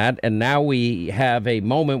than that. And now we have a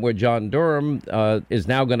moment where John Durham is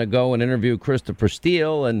now going to go and interview Christopher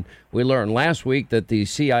Steele, and we learned last week that the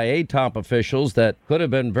CIA top officials that could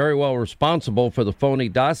have been very well responsible for the phony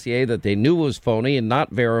dossier that they knew was phony and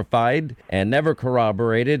not verified and never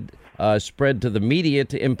corroborated spread to the media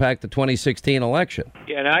to impact the 2016 election.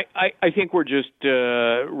 Yeah, and I think we're just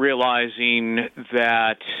realizing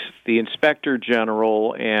that the Inspector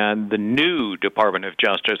General and the new Department of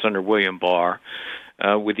Justice under William Barr,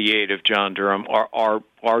 with the aid of John Durham, are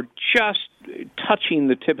just touching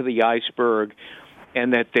the tip of the iceberg,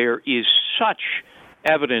 and that there is such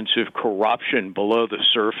evidence of corruption below the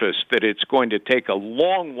surface that it's going to take a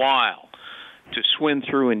long while to swim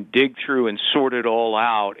through and dig through and sort it all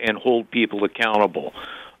out and hold people accountable.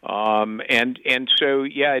 And so,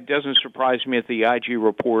 yeah, it doesn't surprise me that the IG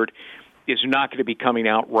report is not going to be coming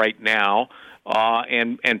out right now,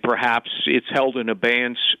 and perhaps it's held in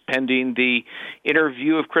abeyance pending the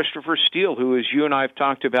interview of Christopher Steele, who, as you and I have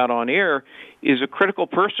talked about on air, is a critical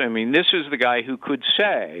person. I mean, this is the guy who could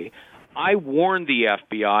say, I warned the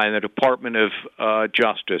FBI and the Department of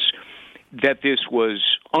Justice that this was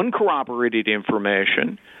uncorroborated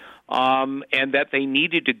information, and that they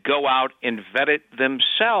needed to go out and vet it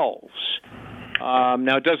themselves.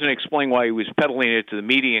 Now, it doesn't explain why he was peddling it to the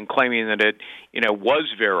media and claiming that it, was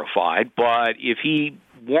verified. But if he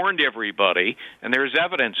warned everybody, and there's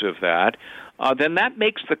evidence of that, then that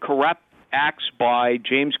makes the corrupt acts by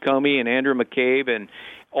James Comey and Andrew McCabe and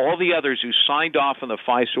all the others who signed off on the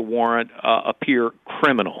FISA warrant appear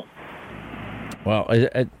criminal. Well,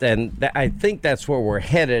 and I think that's where we're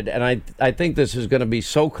headed, and I think this is going to be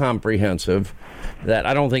so comprehensive that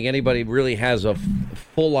I don't think anybody really has a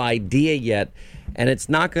full idea yet, and it's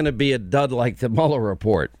not going to be a dud like the Mueller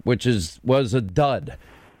report, which was a dud,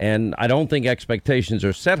 and I don't think expectations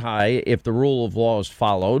are set high if the rule of law is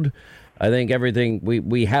followed. I think everything,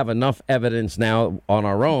 we have enough evidence now on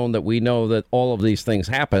our own that we know that all of these things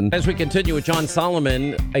happen. As we continue with John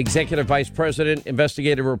Solomon, Executive Vice President,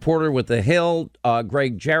 investigative reporter with The Hill,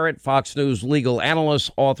 Greg Jarrett, Fox News legal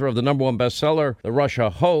analyst, author of the #1 bestseller, The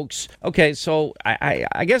Russia Hoax. Okay, so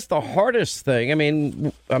I guess the hardest thing, I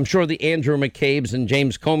mean, I'm sure the Andrew McCabe's and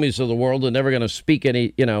James Comey's of the world are never going to speak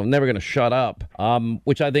any, never going to shut up,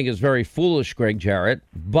 which I think is very foolish, Greg Jarrett.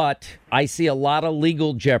 But I see a lot of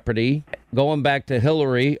legal jeopardy going back to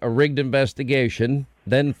Hillary, a rigged investigation,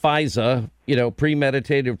 then FISA,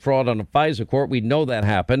 premeditated fraud on a FISA court. We know that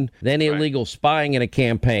happened. Then illegal spying in a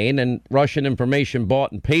campaign and Russian information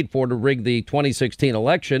bought and paid for to rig the 2016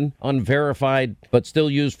 election, unverified, but still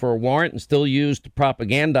used for a warrant and still used to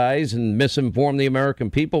propagandize and misinform the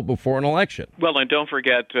American people before an election. Well, and don't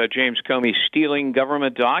forget James Comey stealing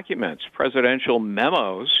government documents, presidential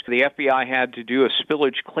memos. The FBI had to do a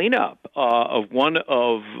spillage cleanup of one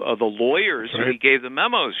of the lawyers that he gave the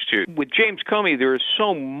memos to. With James Comey, there is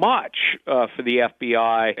so much for the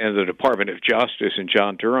FBI and the Department of Justice and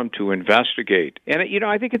John Durham to investigate. And,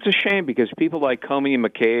 I think it's a shame because people like Comey and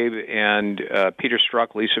McCabe and Peter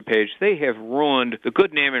Strzok, Lisa Page, they have ruined the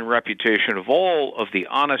good name and reputation of all of the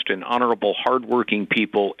honest and honorable, hardworking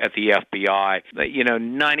people at the FBI.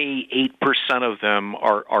 98% of them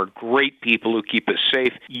are great people who keep us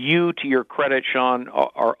safe. You, to your credit, Sean,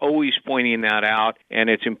 are always pointing that out, and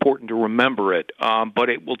it's important to remember it. But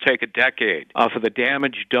it will take a decade for the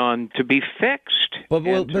damage done to be fixed. But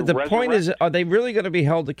the point is, are they really going to be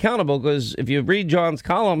held accountable? Because if you read John's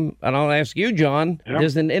column, and I'll ask you, John,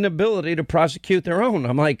 there's an inability to prosecute their own.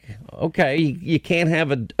 I'm like, okay, you can't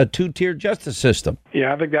have a two-tier justice system.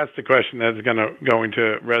 Yeah, I think that's the question that's going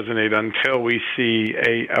to resonate until we see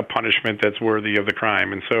a punishment that's worthy of the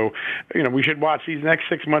crime. And so, we should watch. These next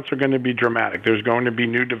 6 months are going to be dramatic. There's going to be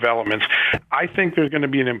new developments. I think there's going to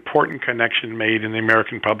be an important connection made in the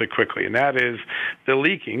American public quickly, and that is the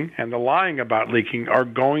leaking and the lying about leaking are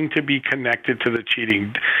going to be connected to the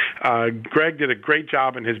cheating. Greg did a great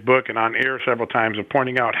job in his book and on air several times of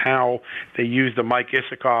pointing out how they used the Mike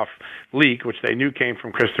Isikoff leak, which they knew came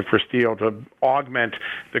from Christopher Steele, to augment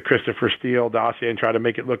the Christopher Steele dossier and try to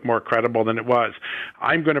make it look more credible than it was.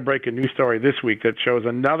 I'm going to break a new story this week that shows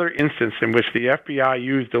another instance in which the FBI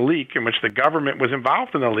used a leak, in which the government was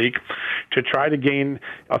involved in the leak, to try to gain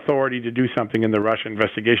authority to do something in the Russia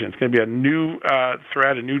investigation. It's going to be a new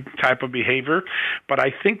threat, a new type of behavior. But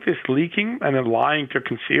I think this leaking and then lying to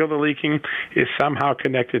conceal the leaking is somehow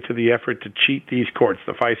connected to the effort to cheat these courts,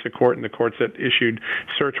 the FISA court and the courts that issued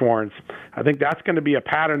search warrants. I think that's going to be a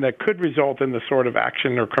pattern that could result in the sort of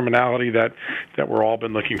action or criminality that we're all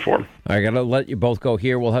been looking for. I got to let you both go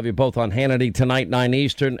here. We'll have you both on Hannity tonight, 9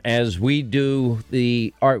 Eastern, as we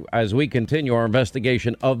continue our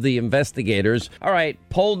investigation of the investigators. All right,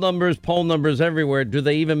 poll numbers everywhere. Do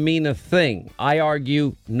they even mean a thing? I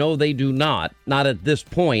argue, no, they do not. Not at this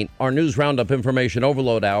point. Our news roundup, information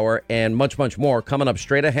overload hour, and much, much more coming up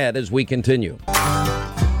straight ahead as we continue.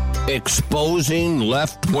 Exposing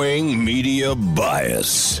left-wing media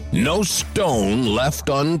bias. No stone left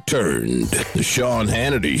unturned. The Sean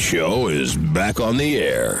Hannity Show is back on the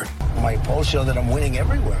air. My polls show that I'm winning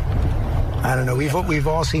everywhere. I don't know. We've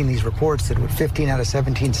all seen these reports that with 15 out of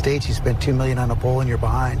 17 states, you spent $2 million on a poll and you're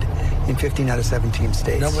behind in 15 out of 17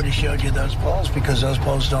 states. Nobody showed you those polls because those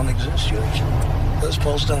polls don't exist, George. Those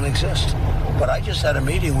polls don't exist. But I just had a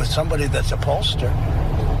meeting with somebody that's a pollster,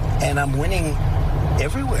 and I'm winning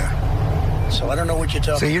everywhere. So I don't know what you're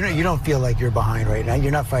talking about. So you don't feel like you're behind right now?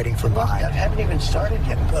 You're not fighting from behind? I haven't even started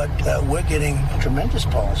yet, but we're getting tremendous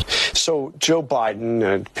polls. So Joe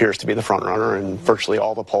Biden appears to be the front runner in virtually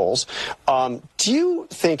all the polls. Do you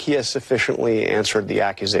think he has sufficiently answered the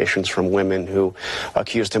accusations from women who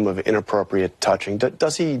accused him of inappropriate touching?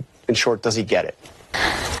 Does he, in short, does he get it?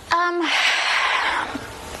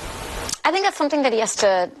 I think that's something that he has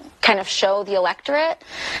to kind of show the electorate.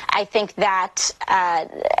 I think that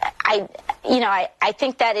I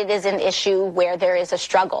think that it is an issue where there is a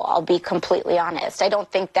struggle. I'll be completely honest. I don't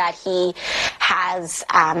think that he has.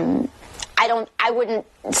 I wouldn't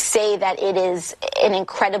say that it is an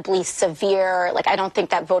incredibly severe, I don't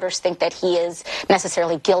think that voters think that he is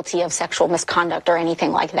necessarily guilty of sexual misconduct or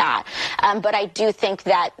anything like that. But I do think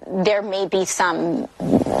that there may be some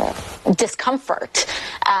discomfort,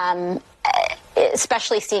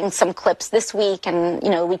 especially seeing some clips this week and,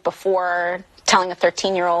 the week before, telling a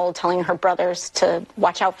 13-year-old, telling her brothers to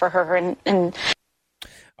watch out for her. And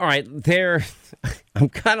all right, I'm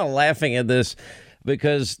kind of laughing at this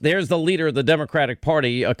because there's the leader of the Democratic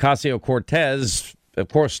Party, Ocasio-Cortez. Of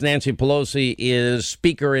course, Nancy Pelosi is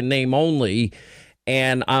speaker in name only.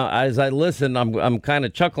 And as I listen, I'm kind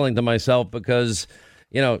of chuckling to myself because,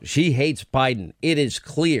 she hates Biden. It is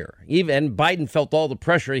clear. Even Biden felt all the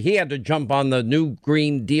pressure. He had to jump on the new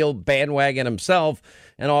Green Deal bandwagon himself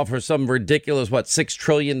and offer some ridiculous, $6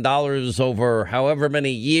 trillion over however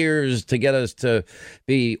many years to get us to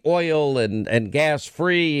be oil and gas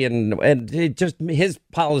free. And it just, his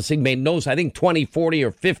policy made no sense. I think 20, 40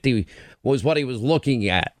 or 50 was what he was looking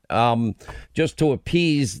at, just to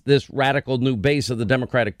appease this radical new base of the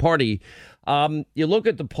Democratic Party. You look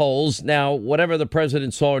at the polls now, whatever the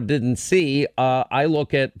president saw or didn't see, I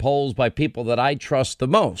look at polls by people that I trust the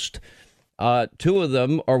most. Two of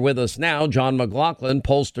them are with us now, John McLaughlin,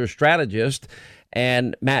 pollster strategist,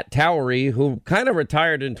 and Matt Towery, who kind of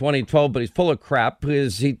retired in 2012, but he's full of crap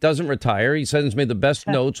because he doesn't retire. He sends me the best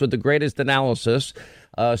notes with the greatest analysis,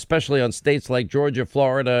 especially on states like Georgia,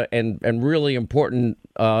 Florida, and really important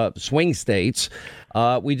swing states.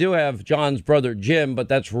 We do have John's brother, Jim, but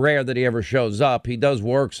that's rare that he ever shows up. He does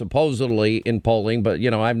work supposedly in polling, but,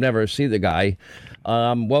 I've never seen the guy.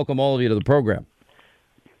 Welcome all of you to the program.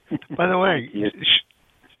 By the way,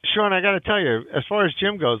 Sean, I got to tell you, as far as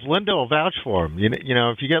Jim goes, Linda will vouch for him.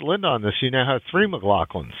 If you get Linda on this, you now have 3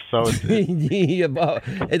 McLaughlins. So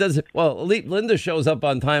it doesn't. Well, Linda shows up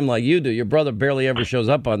on time like you do. Your brother barely ever shows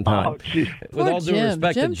up on time. With all due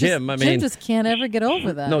respect to Jim, Jim just can't ever get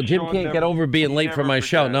over that. No, Jim can't get over being late for my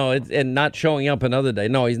show. No, and not showing up another day.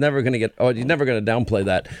 No, he's never going to he's never going to downplay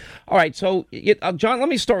that. All right, so John, let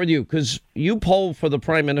me start with you because you poll for the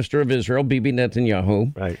Prime Minister of Israel, Bibi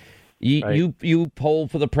Netanyahu. Right. You polled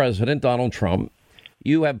for the president, Donald Trump.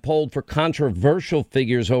 You have polled for controversial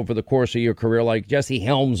figures over the course of your career, like Jesse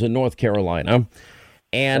Helms in North Carolina.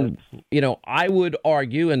 And, I would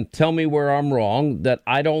argue, and tell me where I'm wrong, that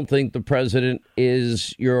I don't think the president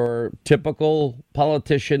is your typical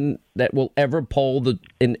politician that will ever poll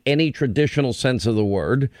in any traditional sense of the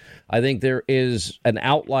word. I think there is an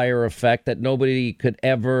outlier effect that nobody could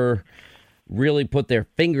ever really put their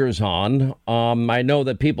fingers on. I know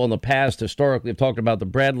that people in the past historically have talked about the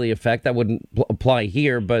Bradley effect. That wouldn't apply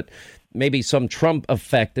here, but maybe some Trump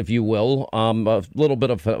effect, if you will, a little bit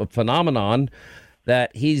of a phenomenon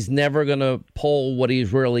that he's never going to poll what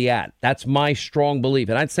he's really at. That's my strong belief.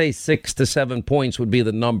 And I'd say 6 to 7 points would be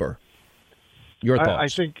the number. Your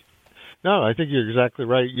thoughts? I think you're exactly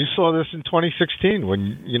right. You saw this in 2016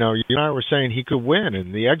 when, you and I were saying he could win,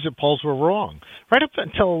 and the exit polls were wrong. Right up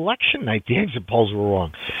until election night, the exit polls were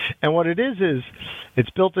wrong. And what it is it's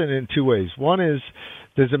built in 2 ways. One is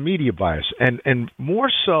there's a media bias, and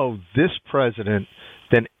more so this president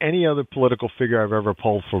than any other political figure I've ever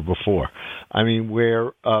polled for before. I mean,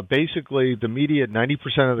 where basically the media, 90%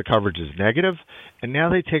 of the coverage is negative, and now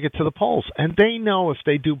they take it to the polls. And they know if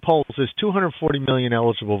they do polls, there's 240 million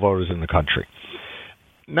eligible voters in the country.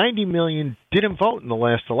 90 million didn't vote in the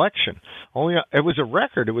last election. It was a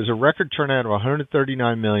record. It was a record turnout of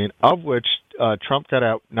 139 million, of which Trump got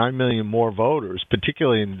out 9 million more voters,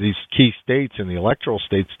 particularly in these key states and the electoral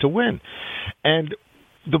states, to win. And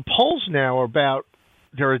the polls now are about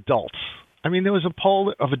they're adults. I mean, there was a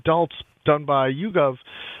poll of adults done by YouGov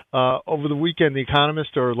over the weekend, The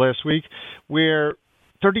Economist, or last week, where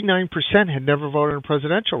 39% had never voted in a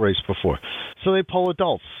presidential race before. So they poll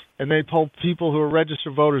adults, and they poll people who are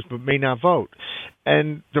registered voters but may not vote.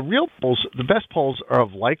 And the real polls, the best polls, are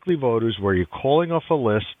of likely voters where you're calling off a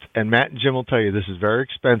list, and Matt and Jim will tell you this is very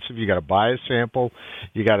expensive. You got to buy a sample.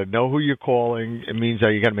 You got to know who you're calling. It means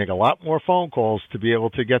that you got to make a lot more phone calls to be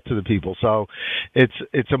able to get to the people. So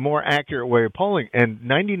it's a more accurate way of polling. And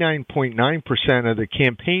 99.9% of the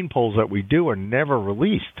campaign polls that we do are never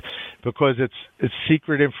released because it's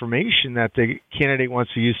secret information that the candidate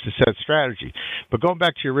wants to use to set strategy. But going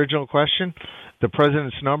back to your original question, the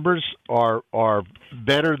president's numbers are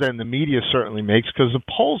better than the media certainly makes because the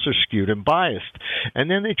polls are skewed and biased. And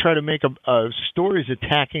then they try to make stories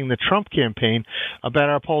attacking the Trump campaign about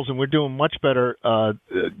our polls, and we're doing much better, than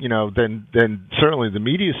certainly the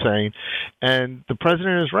media is saying. And the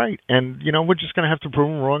president is right. And, we're just going to have to prove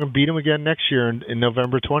him wrong and beat him again next year in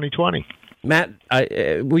November 2020. Matt,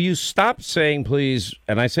 will you stop saying, please,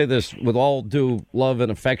 and I say this with all due love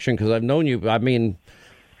and affection because I've known you, I mean,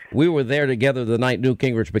 we were there together the night Newt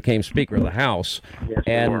Gingrich became Speaker of the House. Yes,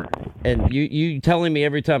 and you telling me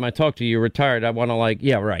every time I talk to you, you're retired, I want to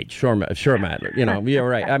yeah, right, sure, Matt, yeah,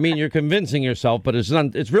 right. I mean, you're convincing yourself, but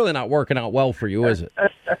it's really not working out well for you, is it?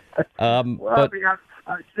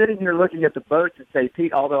 I'm sitting here looking at the boats at St.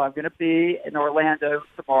 Pete, although I'm going to be in Orlando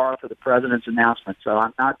tomorrow for the president's announcement, so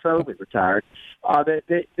I'm not totally retired. I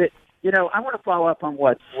want to follow up on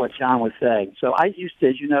what John was saying. So I used to,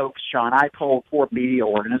 as you know, Sean, I polled for media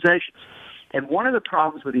organizations. And one of the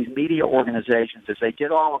problems with these media organizations is they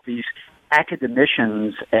get all of these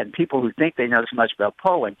academicians and people who think they know so much about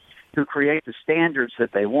polling who create the standards that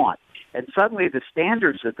they want. And suddenly the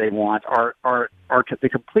standards that they want are the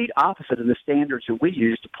complete opposite of the standards that we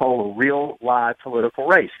use to poll a real live political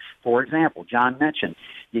race. For example, John mentioned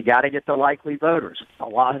you got to get the likely voters. A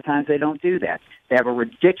lot of times they don't do that. They have a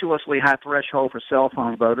ridiculously high threshold for cell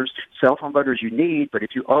phone voters. Cell phone voters you need, but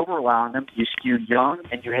if you over-rely on them, you skew young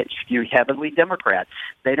and you skew heavily Democrat.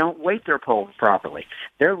 They don't weight their polls properly.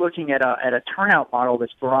 They're looking at a turnout model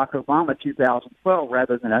that's Barack Obama 2012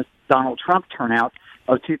 rather than a Donald Trump turnout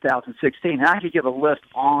of 2016. And I could give a list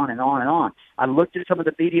on and on and on. I looked at some of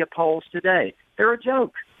the media polls today. They're a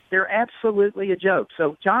joke. They're absolutely a joke.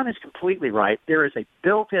 So John is completely right. There is a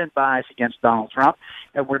built-in bias against Donald Trump,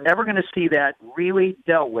 and we're never going to see that really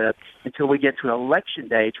dealt with until we get to Election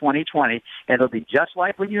Day 2020. And it'll be just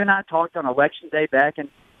like when you and I talked on Election Day back in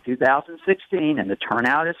 2016, and the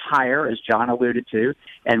turnout is higher, as John alluded to,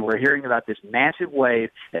 and we're hearing about this massive wave,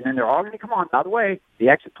 and then they're all going to come on. By the way, the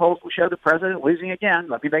exit polls will show the president losing again.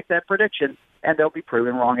 Let me make that prediction, and they'll be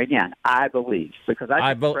proven wrong again, I believe. Because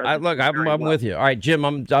I'm with you. All right, Jim,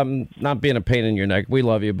 I'm not being a pain in your neck. We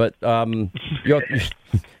love you, but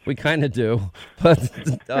we kind of do. But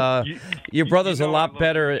your brother's a lot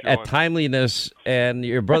better at timeliness, and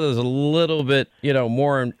your brother's a little bit,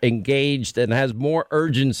 more engaged and has more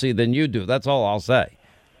urgency than you do. That's all I'll say.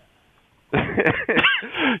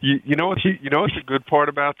 You know what's a good part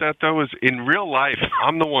about that, though, is in real life,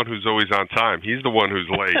 I'm the one who's always on time. He's the one who's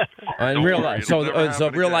late. In real life. So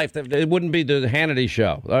real life, it wouldn't be the Hannity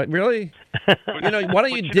show. Really? Why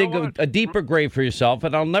don't you dig a deeper grave for yourself,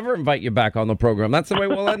 and I'll never invite you back on the program. That's the way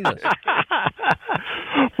we'll end this.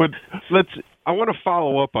 But I want to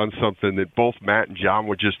follow up on something that both Matt and John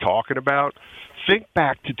were just talking about. Think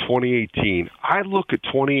back to 2018. I look at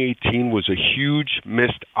 2018 was a huge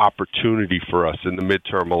missed opportunity for us in the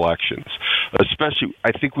midterm elections. Especially,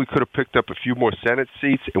 I think we could have picked up a few more Senate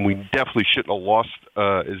seats, and we definitely shouldn't have lost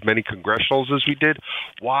as many congressionals as we did.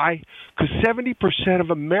 Why? Because 70% of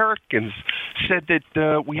Americans said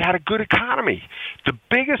that we had a good economy. The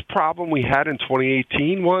biggest problem we had in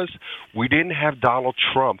 2018 was we didn't have Donald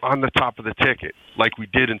Trump on the top of the ticket like we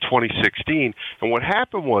did in 2016. And what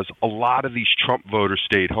happened was a lot of these Trump voters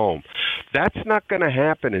stayed home. That's not going to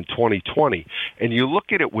happen in 2020. And you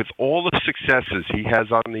look at it with all the successes he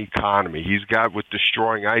has on the economy, he's got with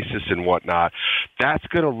destroying ISIS and whatnot, that's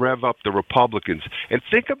going to rev up the Republicans. And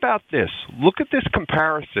think about this. Look at this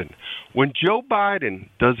comparison. When Joe Biden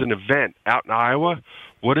does an event out in Iowa,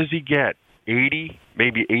 what does he get? 80,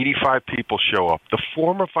 maybe 85 people show up. The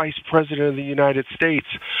former vice president of the United States.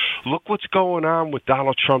 Look what's going on with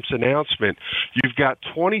Donald Trump's announcement. You've got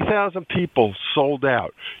 20,000 people sold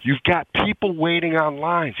out. You've got people waiting on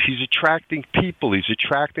lines. He's attracting people. He's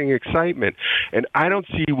attracting excitement. And I don't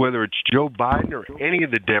see whether it's Joe Biden or any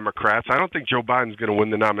of the Democrats. I don't think Joe Biden's going to win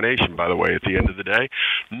the nomination, by the way, at the end of the day.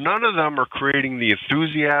 None of them are creating the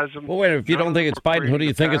enthusiasm. Well, wait, if you don't think it's Biden, who do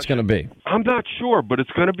you think it's going to be? I'm not sure, but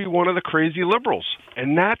it's going to be one of the crazy liberals.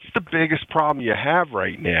 And that's the biggest problem you have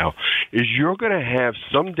right now, is you're going to have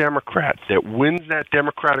some Democrat that wins that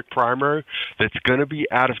Democratic primary that's going to be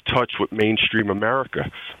out of touch with mainstream America.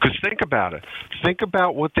 Because think about it. Think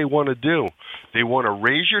about what they want to do. They want to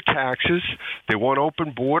raise your taxes. They want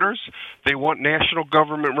open borders. They want national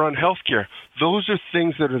government-run health care. Those are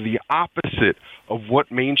things that are the opposite of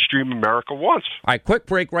what mainstream America wants. All right, quick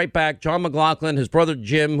break, right back. John McLaughlin, his brother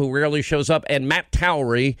Jim, who rarely shows up, and Matt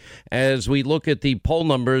Towery, as we look at the poll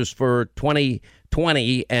numbers for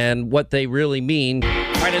 2020 and what they really mean.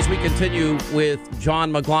 All right, as we continue with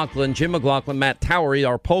John McLaughlin, Jim McLaughlin, Matt Towery,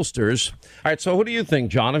 our pollsters. All right, so who do you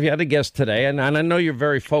think, John, if you had to guess today? And I know you're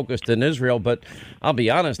very focused in Israel, but I'll be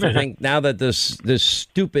honest, I think now that this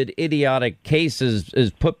stupid, idiotic case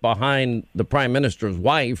is put behind the prime minister's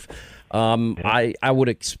wife, I would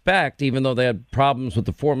expect, even though they had problems with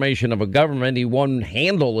the formation of a government, he won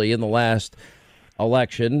handily in the last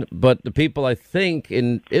election. But the people, I think,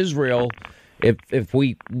 in Israel, if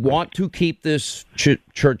we want to keep this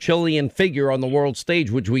Churchillian figure on the world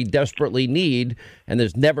stage, which we desperately need, and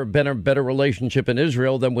there's never been a better relationship in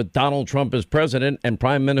Israel than with Donald Trump as president and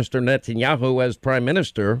Prime Minister Netanyahu as prime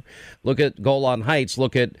minister. Look at Golan Heights.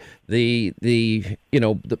 Look at the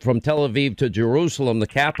from Tel Aviv to Jerusalem, the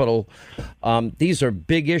capital. These are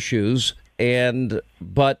big issues.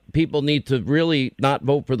 But people need to really not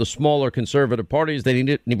vote for the smaller conservative parties.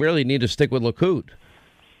 They really need to stick with Likud.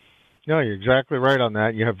 No, you're exactly right on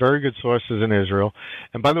that. You have very good sources in Israel.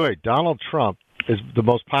 And by the way, Donald Trump is the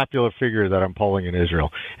most popular figure that I'm polling in Israel.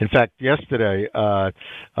 In fact, yesterday,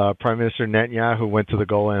 Prime Minister Netanyahu went to the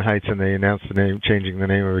Golan Heights and they announced changing the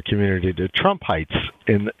name of a community to Trump Heights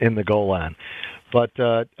in the Golan. But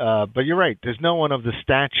you're right. There's no one of the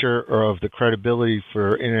stature or of the credibility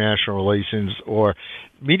for international relations or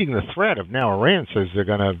meeting the threat of now Iran says they're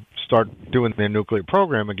going to start doing their nuclear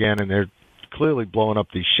program again, and they're clearly blowing up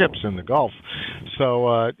these ships in the Gulf.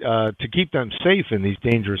 So to keep them safe in these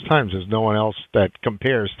dangerous times, there's no one else that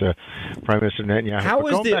compares to Prime Minister Netanyahu. How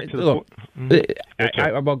is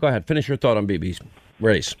well, go ahead. Finish your thought on Bibi's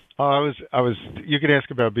race. I was. You could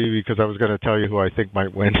ask about Bibi because I was going to tell you who I think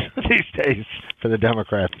might win these days for the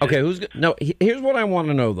Democrats. Okay, here's what I want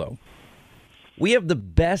to know though. We have the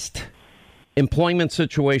best employment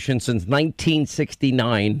situation since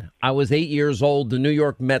 1969. I was 8 years old. The New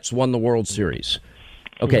York Mets won the World Series.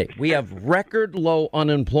 Okay, we have record low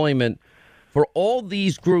unemployment for all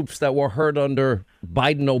these groups that were hurt under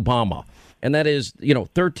Biden-Obama. And that is,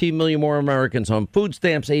 13 million more Americans on food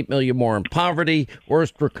stamps, 8 million more in poverty,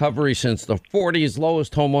 worst recovery since the 40s,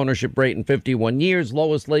 lowest home ownership rate in 51 years,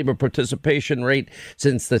 lowest labor participation rate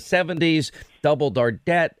since the 70s, doubled our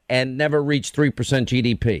debt, and never reached 3%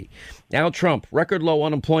 GDP. Now Trump, record low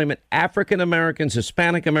unemployment, African Americans,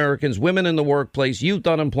 Hispanic Americans, women in the workplace, youth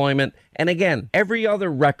unemployment, and again, every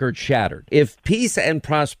other record shattered. If peace and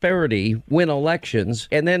prosperity win elections,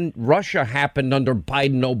 and then Russia happened under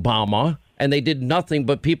Biden-Obama, and they did nothing,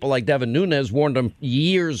 but people like Devin Nunes warned them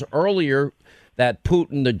years earlier that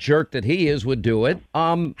Putin, the jerk that he is, would do it.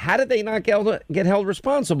 How did they not get held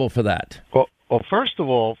responsible for that? Well, first of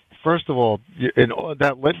all, in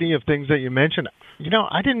that litany of things that you mentioned,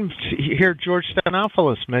 I didn't hear George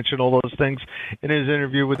Stephanopoulos mention all those things in his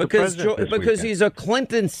interview with the president because he's a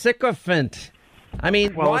Clinton sycophant. I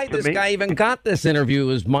mean, why this guy even got this interview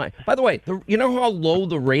is my... By the way, you know how low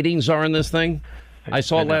the ratings are in this thing? I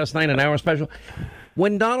saw it last night, an hour special.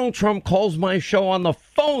 When Donald Trump calls my show on the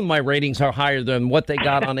phone, my ratings are higher than what they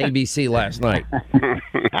got on ABC last night.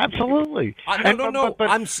 Absolutely. I don't know.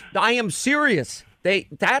 I am serious.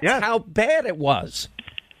 That's how bad it was.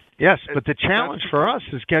 Yes, but the challenge for us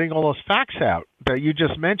is getting all those facts out that you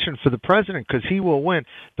just mentioned for the president, because he will win.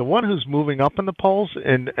 The one who's moving up in the polls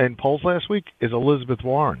in polls last week is Elizabeth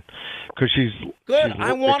Warren, because she's good.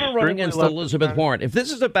 I want to run against Elizabeth Warren. If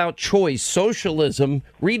this is about choice, socialism,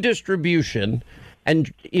 redistribution,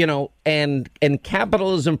 and and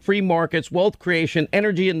capitalism, free markets, wealth creation,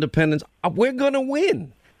 energy independence, we're going to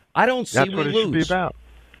win. I don't see that's what we it lose. should be about.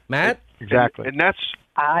 Matt, exactly, and that's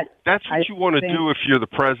what you want to do if you're the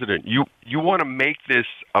president. You want to make this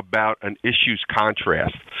about an issues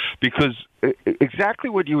contrast, because exactly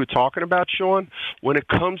what you were talking about, Sean, when it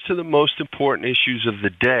comes to the most important issues of the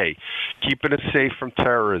day, keeping us safe from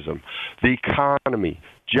terrorism, the economy,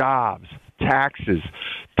 jobs, taxes,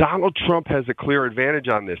 Donald Trump has a clear advantage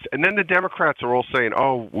on this. And then the Democrats are all saying,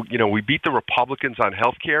 we beat the Republicans on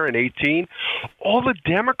health care in 2018. All the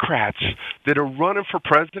Democrats that are running for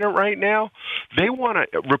president right now, they want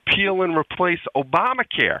to repeal and replace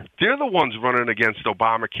Obamacare. They're the ones running against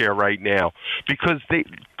Obamacare right now because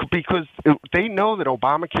they know that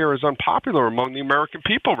Obamacare is unpopular among the American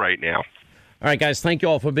people right now. All right, guys, thank you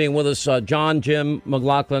all for being with us. John, Jim,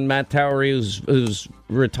 McLaughlin, Matt Towery, who's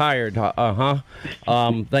retired.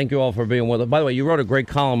 Thank you all for being with us. By the way, you wrote a great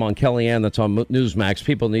column on Kellyanne that's on Newsmax.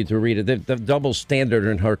 People need to read it. The double standard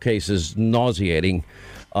in her case is nauseating,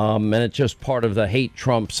 and it's just part of the hate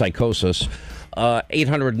Trump psychosis.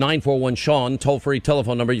 800-941-SEAN, toll-free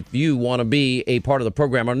telephone number if you want to be a part of the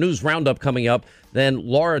program. Our news roundup coming up. Then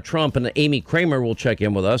Laura Trump and Amy Kramer will check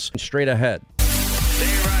in with us straight ahead.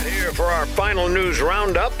 For our final news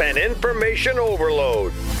roundup and information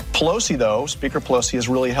overload. Pelosi, though, Speaker Pelosi has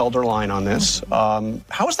really held her line on this.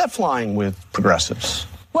 How is that flying with progressives?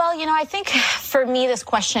 Well, I think for me, this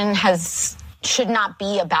question should not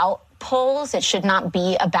be about polls. It should not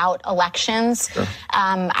be about elections. Sure.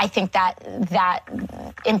 I think that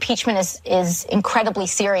impeachment is incredibly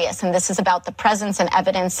serious, and this is about the presence and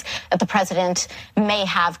evidence that the president may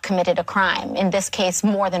have committed a crime, in this case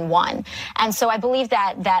more than one. And so I believe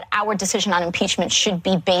that our decision on impeachment should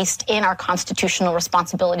be based in our constitutional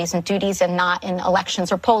responsibilities and duties and not in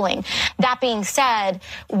elections or polling. That being said,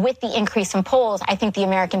 with the increase in polls, I think the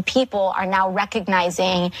American people are now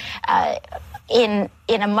recognizing in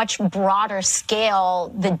a much broader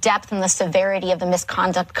scale the depth and the severity of the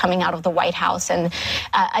misconduct coming out of the White House, and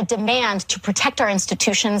a demand to protect our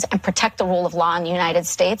institutions and protect the rule of law in the United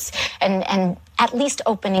States, and at least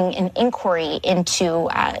opening an inquiry into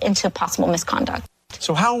possible misconduct.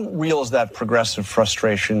 So how real is that progressive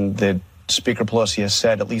frustration that Speaker Pelosi has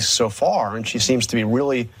said, at least so far, and she seems to be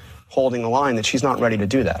really holding the line that she's not ready to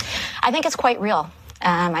do that? I think it's quite real.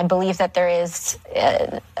 I believe that there is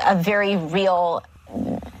a very real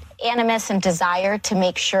animus and desire to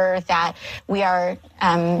make sure that we are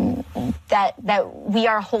that we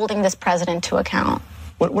are holding this president to account.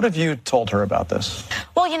 What have you told her about this?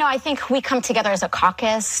 Well, I think we come together as a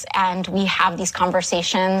caucus and we have these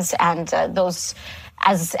conversations, and those,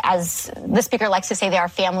 as the speaker likes to say, they are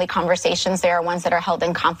family conversations. They are ones that are held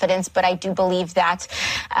in confidence. But I do believe that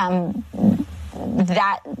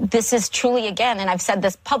that this is truly, again, and I've said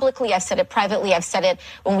this publicly, I've said it privately, I've said it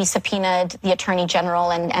when we subpoenaed the Attorney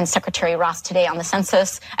General and Secretary Ross today on the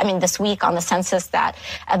census, this week on the census, that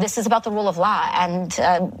this is about the rule of law, and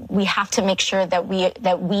we have to make sure that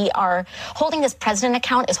we are holding this president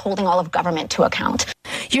account is holding all of government to account.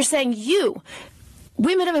 You're saying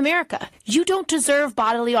women of America, you don't deserve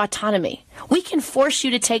bodily autonomy. We can force you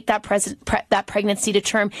to take that pregnancy to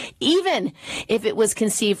term, even if it was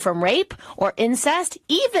conceived from rape or incest,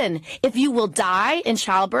 even if you will die in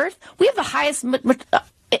childbirth. We have the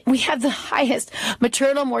highest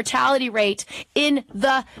maternal mortality rate in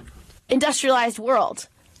the industrialized world.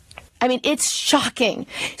 It's shocking.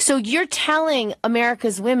 So you're telling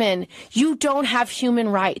America's women, you don't have human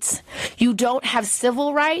rights. You don't have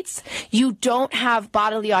civil rights. You don't have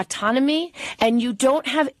bodily autonomy. And you don't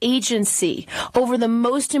have agency over the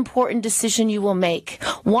most important decision you will make.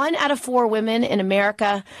 1 out of 4 women in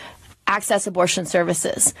America access abortion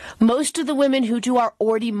services. Most of the women who do are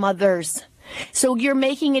already mothers. So you're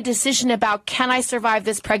making a decision about, can I survive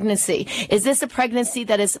this pregnancy? Is this a pregnancy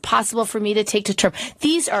that is possible for me to take to term?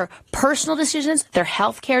 These are personal decisions. They're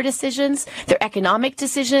healthcare decisions. They're economic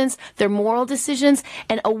decisions. They're moral decisions.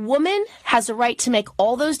 And a woman has a right to make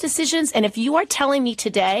all those decisions. And if you are telling me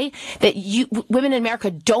today that women in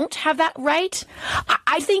America don't have that right,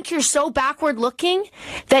 I think you're so backward looking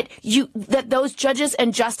that those judges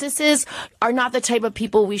and justices are not the type of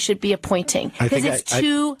people we should be appointing, because it's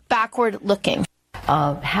too backward looking.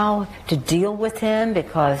 How to deal with him,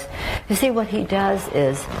 because you see what he does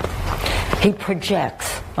is he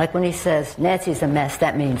projects. Like when he says Nancy's a mess,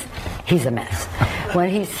 that means he's a mess. When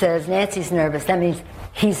he says Nancy's nervous, that means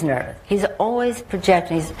he's nervous. He's always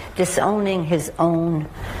projecting. He's disowning his own.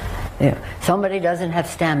 Somebody doesn't have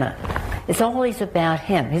stamina. It's always about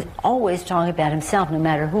him. He's always talking about himself, no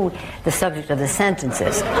matter who the subject of the sentence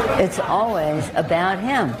is. It's always about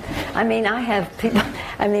him. I have people,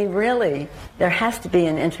 really, there has to be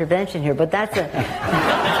an intervention here, but that's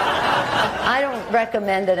I don't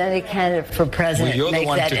recommend that any candidate for president make that intervention. You're the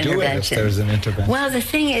one to do it if there's an intervention. Well, the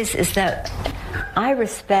thing is that I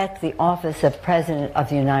respect the office of President of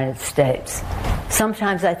the United States.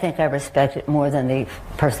 Sometimes I think I respect it more than the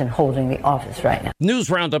person holding the office right now. News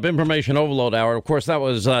Roundup Information Overload Hour. Of course, that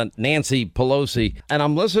was Nancy Pelosi. And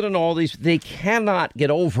I'm listening to all these. They cannot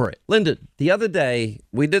get over it. Linda, the other day,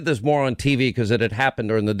 we did this more on TV because it had happened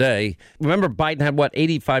during the day. Remember Biden had,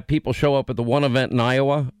 85 people show up at the one event in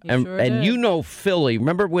Iowa? And Philly.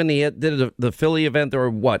 Remember when he did the Philly event? There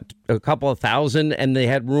were, a couple of thousand, and they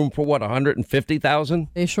had room for, 150,000?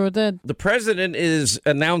 They sure did. The president is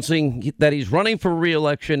announcing that he's running for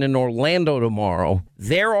re-election in Orlando tomorrow.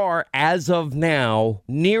 There are, as of now,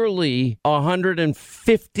 nearly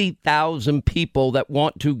 150,000 people that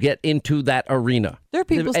want to get into that arena. There are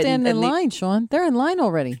people standing in line, Sean. They're in line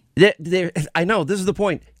already. I know. This is the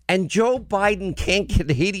point. And Joe Biden can't get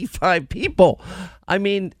 85 people.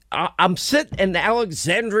 I'm sitting, and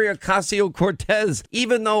Alexandria Ocasio-Cortez,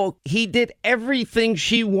 even though he did everything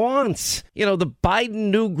she wants. The Biden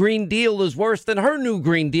new Green Deal is worse than her new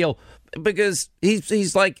Green Deal, because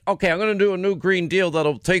he's like, okay, I'm going to do a new Green Deal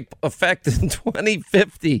that'll take effect in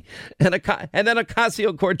 2050. And then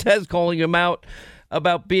Ocasio-Cortez calling him out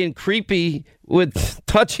about being creepy with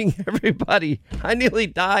touching everybody. I nearly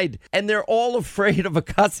died. And they're all afraid of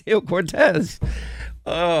Ocasio-Cortez.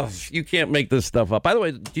 Oh, you can't make this stuff up. By the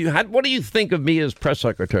way, what do you think of me as press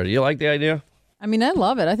secretary? Do you like the idea? I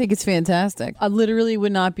love it. I think it's fantastic. I literally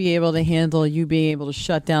would not be able to handle you being able to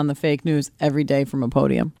shut down the fake news every day from a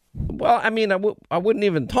podium. Well, I wouldn't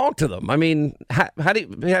even talk to them. How do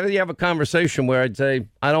you have a conversation where I'd say,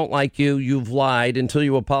 I don't like you, you've lied, until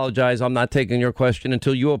you apologize, I'm not taking your question,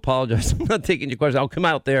 until you apologize, I'm not taking your question. I'll come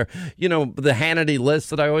out there, the Hannity list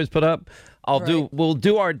that I always put up. We'll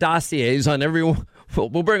do our dossiers on everyone.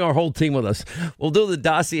 We'll bring our whole team with us. We'll do the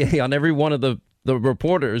dossier on every one of the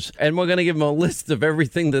reporters, and we're going to give them a list of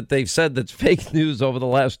everything that they've said that's fake news over the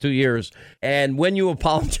last 2 years. And when you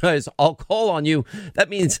apologize, I'll call on you. That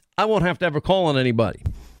means I won't have to ever call on anybody.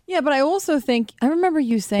 Yeah, but I also think, I remember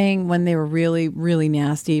you saying when they were really, really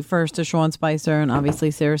nasty, first to Sean Spicer and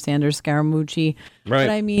obviously Sarah Sanders, Scaramucci. Right. But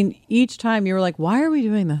I mean, each time you were like, why are we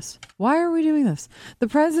doing this? Why are we doing this? The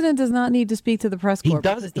president does not need to speak to the press corps.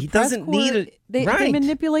 He doesn't need it. They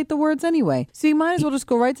manipulate the words anyway. So you might as well just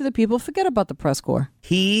go right to the people. Forget about the press corps.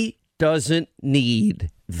 He doesn't need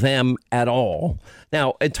them at all.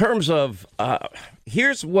 Now, in terms of,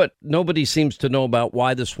 here's what nobody seems to know about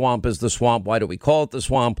why the swamp is the swamp. Why do we call it the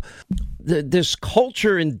swamp? This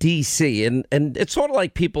culture in D.C., and it's sort of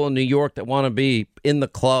like people in New York that want to be in the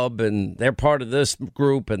club and they're part of this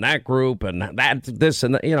group and that this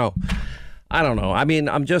and that, you know. I don't know. I mean,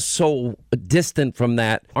 I'm just so distant from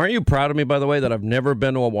that. Aren't you proud of me, by the way, that I've never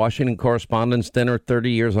been to a Washington Correspondents' Dinner,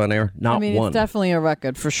 30 years on air? Not one. It's definitely a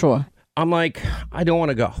record for sure. I'm like, I don't want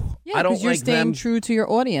to go. Yeah, I don't because you're like staying them. true to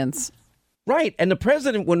your audience. Right. And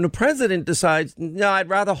when the president decides, no, I'd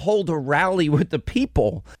rather hold a rally with the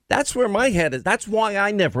people, that's where my head is. That's why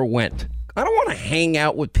I never went. I don't want to hang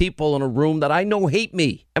out with people in a room that I know hate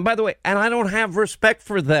me. And by the way, and I don't have respect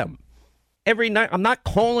for them. Every night, I'm not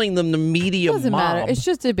calling them the media Doesn't mob. matter. It's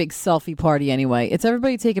just a big selfie party anyway. It's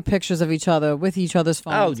everybody taking pictures of each other with each other's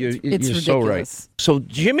phones. Oh, you're ridiculous. so right. So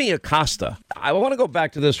Jimmy Acosta, I want to go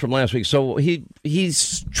back to this from last week. So he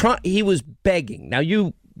was begging. Now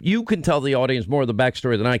you can tell the audience more of the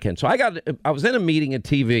backstory than I can. So I was in a meeting at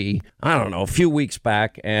TV, I don't know, a few weeks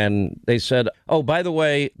back, and they said, oh, by the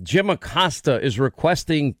way, Jim Acosta is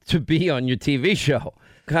requesting to be on your TV show.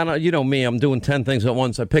 Kind of, you know me, I'm doing 10 things at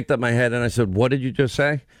once. I picked up my head and I said, what did you just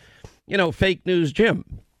say? You know, Fake News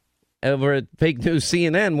Jim over at Fake News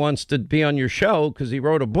CNN wants to be on your show because he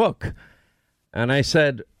wrote a book. And I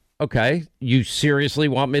said, okay, you seriously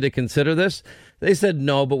want me to consider this? They said,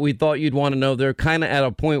 no, but we thought you'd want to know. They're kind of at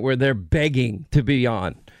a point where they're begging to be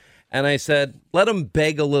on. And I said, let them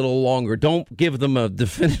beg a little longer. Don't give them a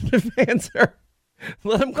definitive answer.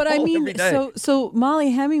 But I mean, so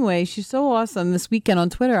Molly Hemingway, she's so awesome this weekend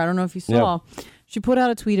on Twitter. I don't know if you saw. Yep. She put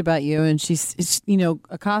out a tweet about you, and she's, you know,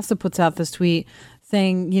 Acosta puts out this tweet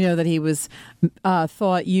saying, you know, that he was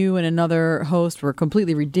thought you and another host were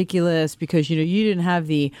completely ridiculous because, you know, you didn't have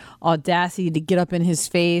the audacity to get up in his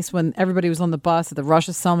face when everybody was on the bus at the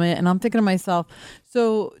Russia summit. And I'm thinking to myself,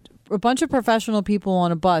 so a bunch of professional people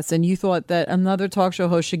on a bus, and you thought that another talk show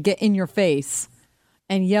host should get in your face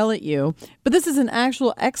and yell at you. But this is an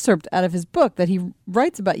actual excerpt out of his book that he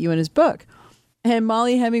writes about you in his book. And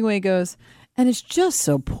Molly Hemingway goes, and it's just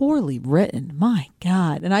so poorly written. My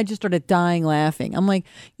God. And I just started dying laughing. I'm like,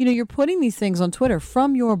 you know, you're putting these things on Twitter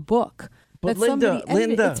from your book. But Linda,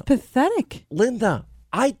 it's pathetic. Linda,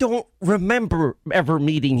 I don't remember ever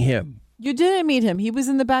meeting him. You didn't meet him. He was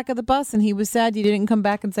in the back of the bus, and he was sad you didn't come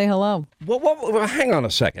back and say hello. Well, hang on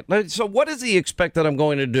a second. So what does he expect that I'm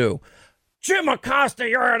going to do? Jim Acosta,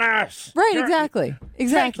 you're an ass. Right, exactly.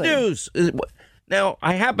 Fake news. Now,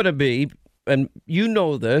 I happen to be, and you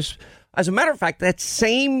know this, as a matter of fact, that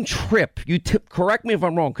same trip, correct me if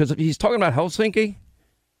I'm wrong, because he's talking about Helsinki?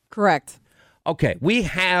 Correct. Okay, we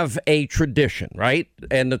have a tradition, right?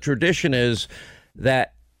 And the tradition is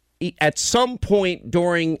that at some point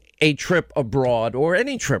during a trip abroad, or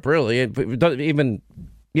any trip really, it doesn't even...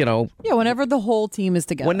 You know, yeah, whenever the whole team is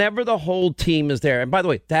together. Whenever the whole team is there. And by the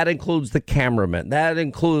way, that includes the cameramen. That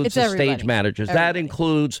includes the stage managers. That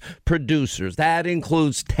includes producers. That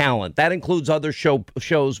includes talent. That includes other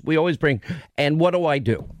shows we always bring. And what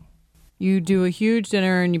do? You do a huge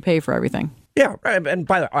dinner and you pay for everything. Yeah. And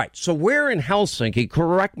by the way, all right. So we're in Helsinki.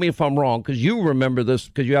 Correct me if I'm wrong, because you remember this,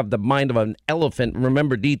 because you have the mind of an elephant and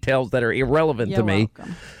remember details that are irrelevant to me.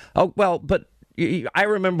 Welcome. Oh, well, but I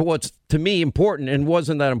remember what's to me important and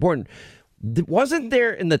wasn't that important. Wasn't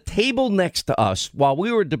there in the table next to us while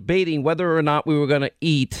we were debating whether or not we were going to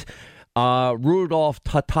eat Rudolph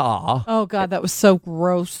Tata? Oh God, that was so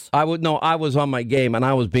gross. I was on my game and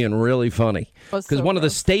I was being really funny because one of the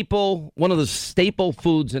staple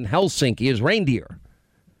foods in Helsinki is reindeer.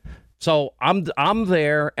 So I'm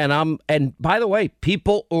there, and by the way,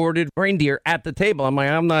 people ordered reindeer at the table. I'm like,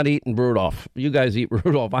 I'm not eating Rudolph. You guys eat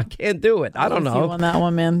Rudolph. I can't do it. I don't know. On that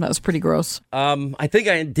one, man, that was pretty gross. I think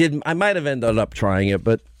I did. I might have ended up trying it,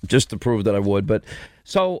 but just to prove that I would. But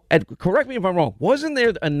so, correct me if I'm wrong. Wasn't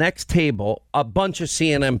there a next table a bunch of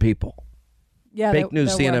CNN people? Yeah, fake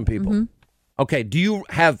news CNN people. Mm-hmm. Okay, do you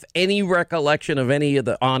have any recollection of any of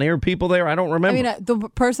the on-air people there? I don't remember. I mean, the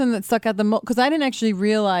person that stuck out the most, because I didn't actually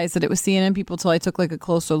realize that it was CNN people until I took like a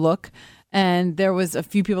closer look. And there was a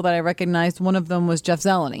few people that I recognized. One of them was Jeff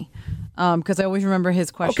Zeleny, because I always remember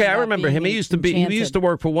his question. Okay, I remember him. He used to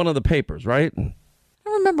work for one of the papers, right? I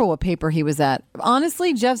don't remember what paper he was at.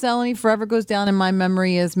 Honestly, Jeff Zeleny forever goes down in my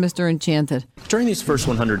memory as Mr. Enchanted. During these first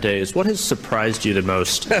 100 days, what has surprised you the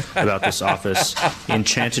most about this office,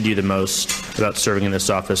 enchanted you the most about serving in this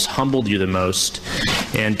office, humbled you the most,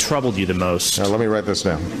 and troubled you the most? Let me write this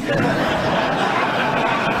down.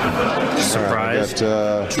 Surprised,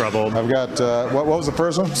 troubled. I've got, what was the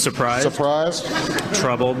first one? Surprised. Surprised.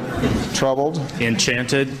 Troubled. Troubled.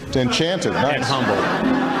 Enchanted. Enchanted, nice. And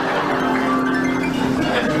humbled.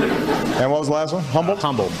 And what was the last one? Humbled?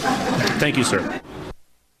 Humbled. Thank you, sir.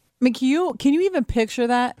 Can you even picture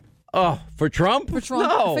that? Oh, for Trump? For Trump?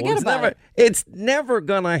 No, Forget about it. It's never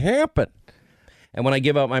going to happen. And when I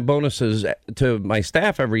give out my bonuses to my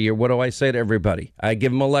staff every year, what do I say to everybody? I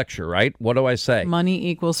give them a lecture, right? What do I say? Money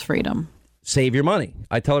equals freedom. Save your money.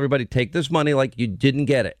 I tell everybody, take this money like you didn't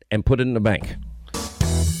get it and put it in the bank.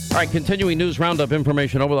 All right, continuing news roundup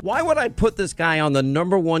information over. Why would I put this guy on the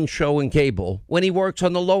 #1 show in cable when he works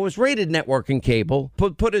on the lowest rated network in cable?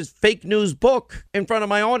 Put his fake news book in front of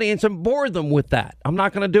my audience and bore them with that. I'm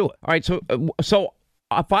not going to do it. All right, so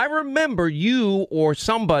if I remember, you or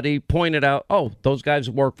somebody pointed out, oh, those guys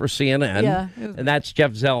work for CNN, and that's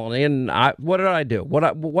Jeff Zeleny. And what did I do?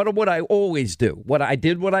 What would I always do? What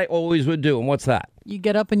I always would do, and what's that? You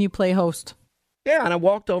get up and you play host. Yeah, and I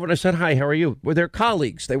walked over and I said, hi, how are you? We're their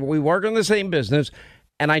colleagues. We work in the same business,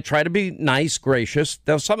 and I try to be nice, gracious.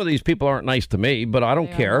 Now, some of these people aren't nice to me, but I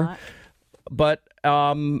don't care. But,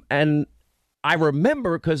 and I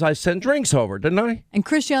remember because I sent drinks over, didn't I? And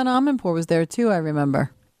Christiane Amanpour was there, too, I remember.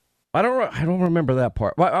 I don't remember that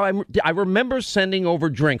part. I remember sending over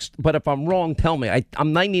drinks, but if I'm wrong, tell me.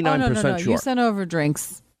 I'm 99% sure. You sent over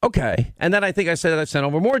drinks. Okay. And then I think I said I sent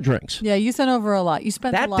over more drinks. Yeah, you sent over a lot. You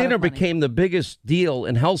spent a lot of money. That dinner became the biggest deal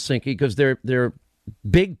in Helsinki because their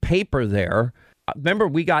big paper there. Remember,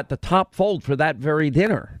 we got the top fold for that very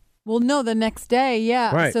dinner. Well, no, the next day,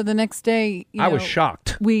 yeah. Right. So the next day, I was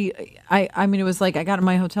shocked. I mean, it was like I got in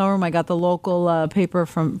my hotel room. I got the local paper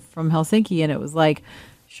from Helsinki, and it was like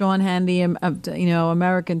Sean Hannity,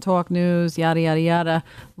 American Talk News, yada, yada, yada,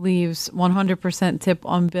 leaves 100% tip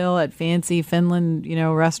on bill at fancy Finland,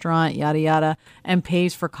 restaurant, yada, yada, and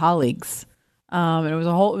pays for colleagues. And it was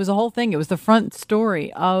a whole thing. It was the front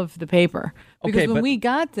story of the paper. Because when we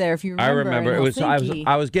got there, if you remember, I remember it was.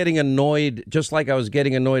 I was getting annoyed, just like I was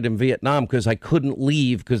getting annoyed in Vietnam because I couldn't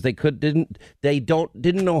leave because they didn't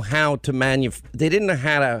know how to They didn't know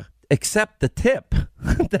how to accept the tip.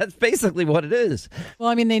 That's basically what it is. Well,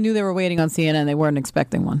 I mean, they knew they were waiting on CNN. They weren't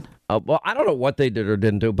expecting one. Well, I don't know what they did or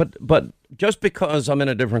didn't do, but just because I'm in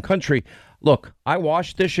a different country, look, I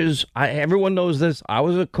wash dishes. Everyone knows this. I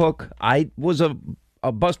was a cook. I was a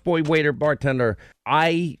busboy, waiter, bartender.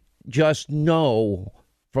 I just know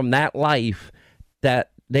from that life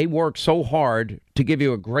that they work so hard to give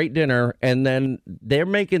you a great dinner, and then they're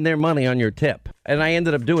making their money on your tip. And I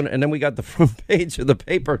ended up doing it, and then we got the front page of the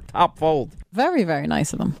paper, top fold. Very, very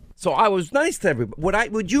nice of them. So I was nice to everybody.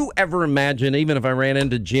 Would you ever imagine, even if I ran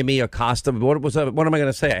into Jimmy Acosta, what am I going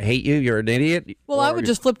to say? I hate you. You're an idiot. Well, I would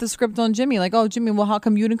just flip the script on Jimmy. Like, oh, Jimmy, well, how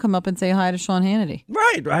come you didn't come up and say hi to Sean Hannity?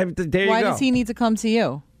 Right. There you go. Why does he need to come to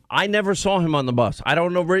you? I never saw him on the bus. I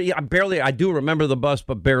don't know. I do remember the bus,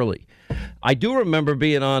 but barely. I do remember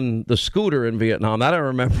being on the scooter in Vietnam. That I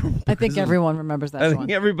remember. I think everyone remembers that. I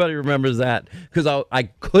think everybody remembers that because I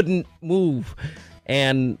couldn't move.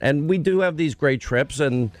 And we do have these great trips,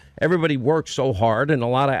 and everybody works so hard and a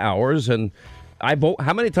lot of hours. And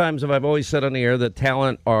how many times have I always said on the air that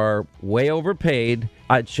talent are way overpaid?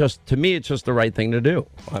 To me, it's just the right thing to do.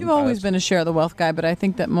 You've always been a share the wealth guy, but I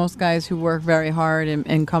think that most guys who work very hard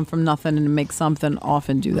and come from nothing and make something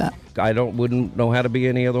often do that. I wouldn't know how to be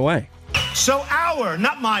any other way. So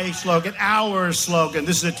not my slogan, our slogan,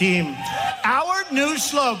 this is a team, our new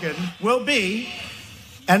slogan will be,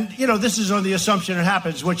 and this is on the assumption it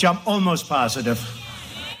happens, which I'm almost positive.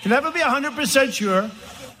 Can never be 100% sure.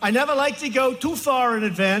 I never like to go too far in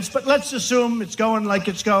advance, but let's assume it's going like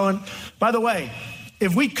it's going. By the way,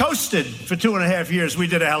 if we coasted for 2.5 years, we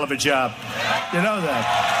did a hell of a job. You know that.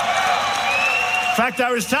 In fact,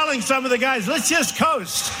 I was telling some of the guys, let's just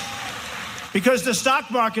coast. Because the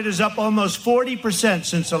stock market is up almost 40%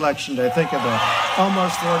 since Election Day. Think of that.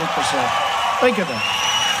 Almost 40%. Think of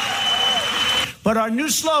that. But our new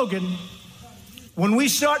slogan, when we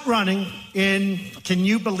start running in, can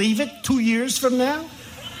you believe it, 2 years from now,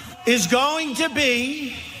 is going to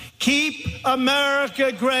be Keep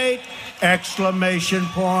America Great! Exclamation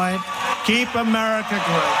point. Keep America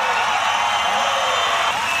great.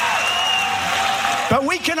 But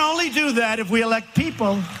we can only do that if we elect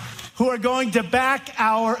people who are going to back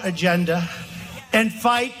our agenda and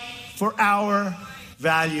fight for our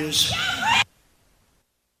values.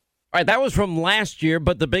 All right, that was from last year,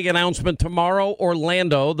 but the big announcement tomorrow,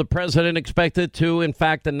 Orlando, the president expected to, in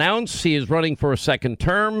fact, announce he is running for a second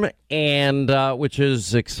term, and which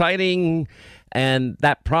is exciting, and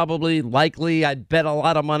that probably, likely, I'd bet a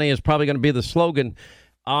lot of money is probably going to be the slogan.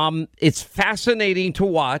 It's fascinating to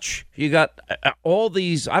watch. You got all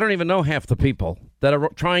these, I don't even know half the people that are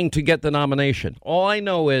trying to get the nomination. All I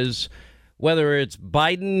know is whether it's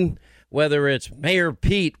Biden, whether it's Mayor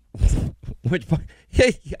Pete, which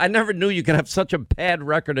I never knew you could have such a bad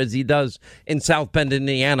record as he does in South Bend,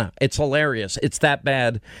 Indiana. It's hilarious. It's that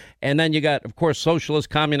bad. And then you got, of course, socialist,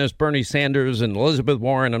 communist Bernie Sanders and Elizabeth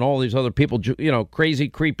Warren and all these other people, you know, crazy,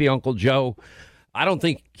 creepy Uncle Joe. I don't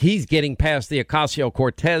think he's getting past the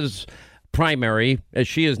Ocasio-Cortez primary, as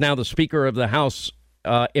she is now the Speaker of the House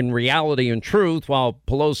in reality and truth, while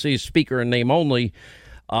Pelosi's Speaker in name only.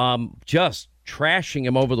 Just trashing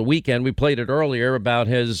him over the weekend. We played it earlier about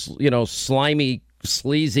his, you know, slimy,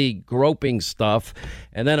 sleazy, groping stuff.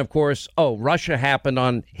 And then, of course, Russia happened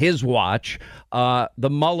on his watch. The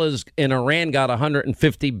mullahs in Iran got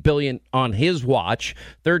 $150 billion on his watch.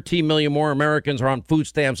 13 million more Americans are on food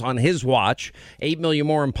stamps on his watch. 8 million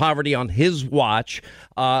more in poverty on his watch.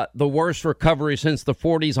 The worst recovery since the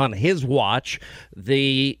 40s on his watch.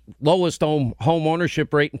 The lowest home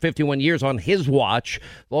ownership rate in 51 years on his watch.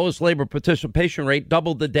 Lowest labor participation rate,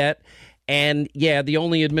 doubled the debt. And, yeah, the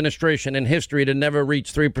only administration in history to never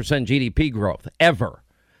reach 3% GDP growth, ever.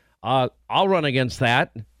 I'll run against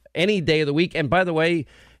that any day of the week. And, by the way,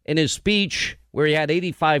 in his speech where he had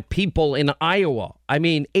 85 people in Iowa,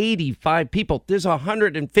 85 people. There's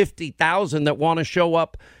 150,000 that want to show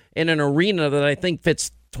up in an arena that I think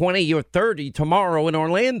fits 20 or 30 tomorrow in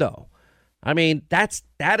Orlando. That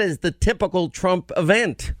is the typical Trump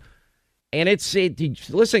event. And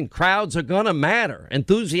listen, crowds are going to matter.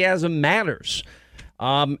 Enthusiasm matters.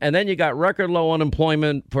 And then you got record low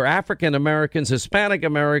unemployment for African Americans, Hispanic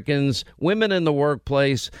Americans, women in the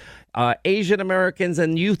workplace, Asian Americans,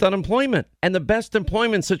 and youth unemployment. And the best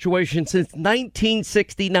employment situation since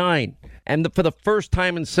 1969. And for the first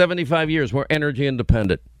time in 75 years, we're energy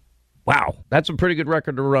independent. Wow, that's a pretty good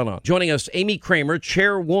record to run on. Joining us, Amy Kramer,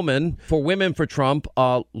 chairwoman for Women for Trump.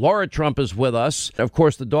 Laura Trump is with us. Of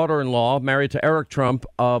course, the daughter-in-law, married to Eric Trump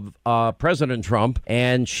of President Trump.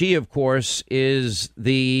 And she, of course, is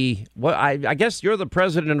I guess you're the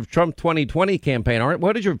president of Trump 2020 campaign, aren't you?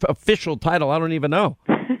 What is your official title? I don't even know.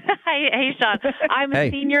 Hey, Sean. I'm a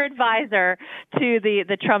senior advisor to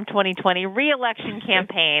the Trump 2020 re-election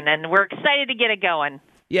campaign, and we're excited to get it going.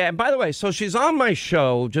 Yeah, and by the way, so she's on my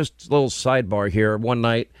show, just a little sidebar here, one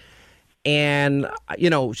night, and, you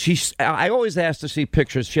know, I always ask to see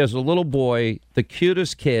pictures. She has a little boy, the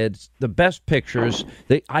cutest kid, the best pictures.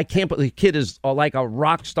 I can't believe the kid is like a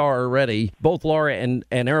rock star already. Both Laura and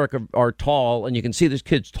Eric are tall, and you can see this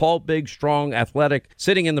kid's tall, big, strong, athletic,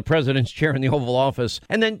 sitting in the president's chair in the Oval Office.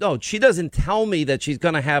 And then, she doesn't tell me that she's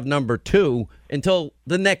going to have number 2 until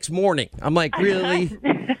the next morning. I'm like, really?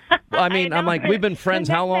 I'm like, we've been friends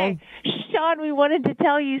how long? Sean, we wanted to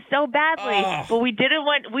tell you so badly, but we didn't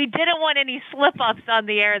want any slip-ups on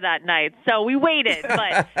the air that night, so we waited.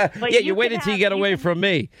 But yeah, you waited till you get away from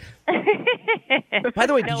me. By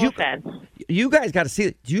the way, you guys got to see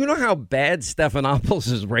it. Do you know how bad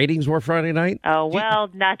Stephanopoulos' ratings were Friday night? Oh, well,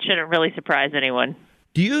 that shouldn't really surprise anyone.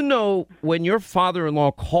 Do you know when your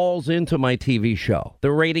father-in-law calls into my TV show,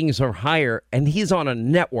 the ratings are higher, and he's on a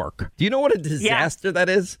network? Do you know what a disaster that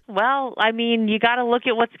is? Well, you got to look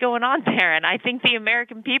at what's going on there, and I think the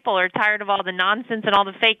American people are tired of all the nonsense and all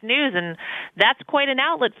the fake news, and that's quite an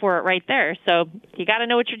outlet for it right there. So you got to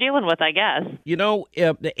know what you're dealing with, I guess. You know,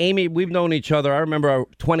 Amy, we've known each other. I remember our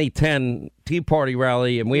 2010 Tea Party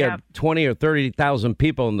rally, and we had 20 or 30,000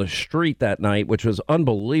 people in the street that night, which was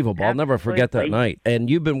unbelievable. I'll never forget that night. And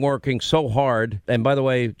you've been working so hard. And by the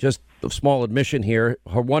way, just a small admission here,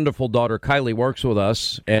 her wonderful daughter Kylie works with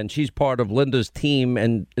us, and she's part of Linda's team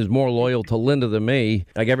and is more loyal to Linda than me,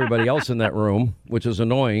 like everybody else in that room, which is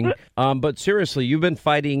annoying. But seriously, you've been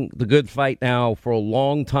fighting the good fight now for a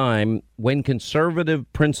long time. When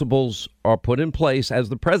conservative principles are put in place, as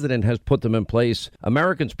the president has put them in place,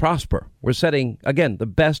 Americans prosper. We're setting, again, the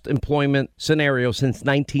best employment scenario since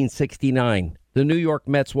 1969. The New York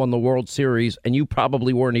Mets won the World Series, and you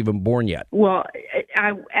probably weren't even born yet. Well,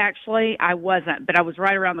 I wasn't, but I was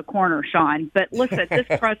right around the corner, Sean. But listen, this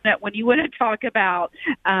president, when you want to talk about,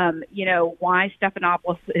 why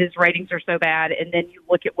Stephanopoulos, his ratings are so bad, and then you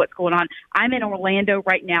look at what's going on. I'm in Orlando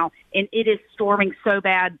right now, and it is storming so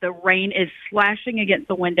bad. The rain is slashing against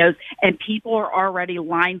the windows, and people are already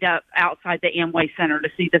lined up outside the Amway Center to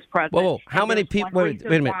see this president. Whoa, how many people? Wait a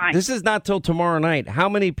minute. This is not till tomorrow night. How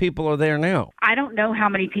many people are there now? I don't know how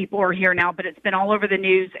many people are here now, but it's been all over the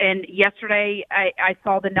news. And yesterday I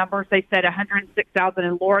saw the numbers. They said 106,000,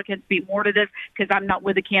 and Laura can speak more to this because I'm not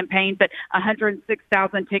with the campaign, but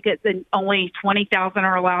 106,000 tickets and only 20,000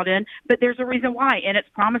 are allowed in. But there's a reason why, and it's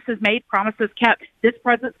promises made, promises kept. This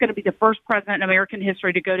president's going to be the first president in American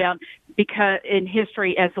history to go down in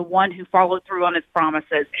history as the one who followed through on his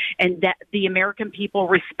promises, and that the American people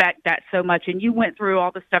respect that so much. And you went through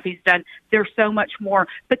all the stuff he's done. There's so much more,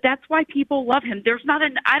 but that's why people love him.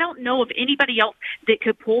 I don't know of anybody else that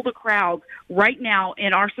could pull the crowds right now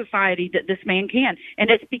in our society that this man can, and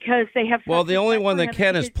it's because they have. Well, the only one that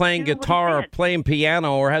can is playing guitar or playing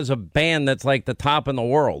piano or has a band that's like the top in the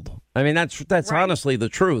world. I mean, that's right. Honestly the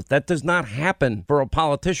truth. That does not happen for a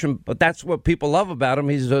politician, but that's what people love about him.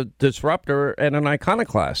 He's a disruptor and an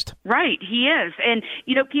iconoclast. Right, he is. And,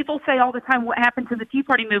 people say all the time, what happened to the Tea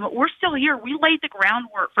Party movement? We're still here. We laid the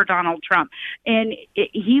groundwork for Donald Trump, and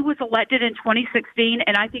he was elected in 2016,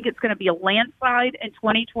 and I think it's going to be a landslide in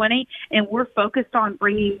 2020, and we're focused on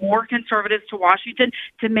bringing more conservatives to Washington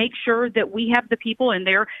to make sure that we have the people in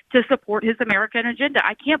there to support his American agenda.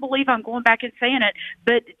 I can't believe I'm going back and saying it,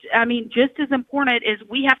 but I mean, just as important is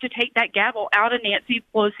we have to take that gavel out of Nancy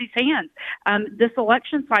Pelosi's hands this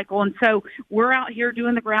election cycle. And so we're out here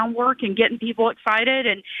doing the groundwork and getting people excited.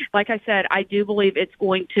 And like I said, I do believe it's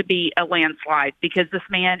going to be a landslide because this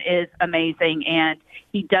man is amazing and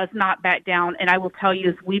he does not back down. And I will tell you,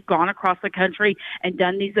 as we've gone across the country and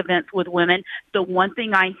done these events with women, the one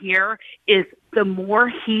thing I hear is the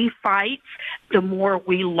more he fights, the more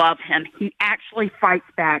we love him. He actually fights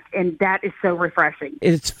back, and that is so refreshing.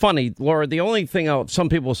 It's funny, Laura, the only thing some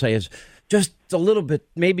people say is just a little bit,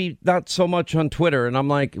 maybe not so much on Twitter. And I'm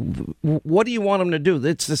like, what do you want him to do?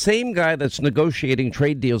 It's the same guy that's negotiating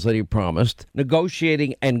trade deals that he promised,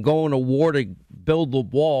 negotiating and going to war to build the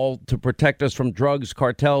wall to protect us from drugs,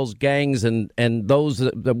 cartels, gangs, and those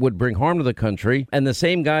that would bring harm to the country. And the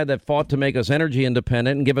same guy that fought to make us energy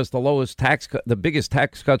independent and give us the lowest tax, the biggest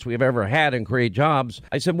tax cuts we've ever had and create jobs.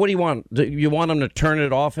 I said, what do you want? Do you want him to turn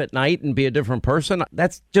it off at night and be a different person?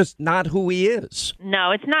 That's just not who he is.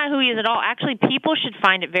 No, it's not who he is at all. Actually, people should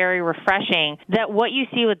find it very refreshing that what you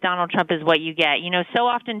see with Donald Trump is what you get. So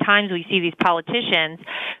oftentimes we see these politicians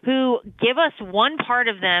who give us one part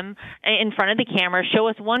of them in front of the camera, show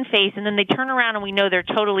us one face, and then they turn around and we know they're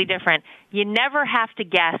totally different. You never have to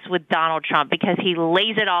guess with Donald Trump because he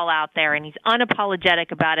lays it all out there and he's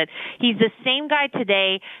unapologetic about it. He's the same guy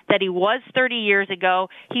today that he was 30 years ago.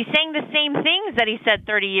 He's saying the same things that he said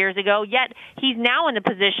 30 years ago, yet he's now in a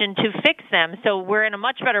position to fix them. So we're in a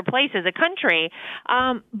much better place as a country.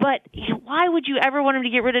 But why would you ever want him to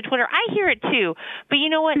get rid of Twitter? I hear it too. But you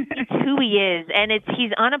know what? It's who he is, and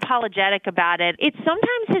he's unapologetic about it. It's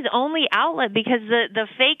sometimes his only outlet because the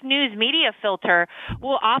fake news media filter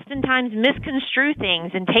will oftentimes misconstrue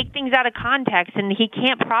things and take things out of context, and he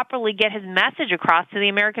can't properly get his message across to the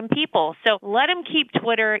American people. So let him keep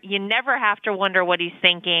Twitter. You never have to wonder what he's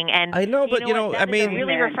thinking. And I know, but I mean, a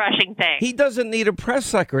really refreshing thing. He doesn't need a press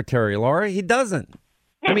secretary, Laura. He doesn't.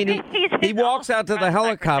 I mean, he walks out to the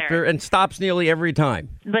helicopter and stops nearly every time.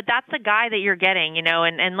 But that's the guy that you're getting,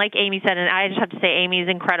 and like Amy said, and I just have to say Amy's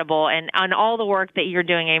incredible, and on all the work that you're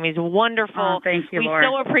doing, Amy's wonderful. Oh, thank you, Laura.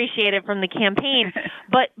 We so appreciate it from the campaign.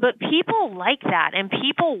 but people like that, and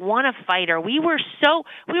people want a fighter. We were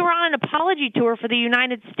on an apology tour for the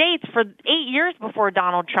United States for 8 years before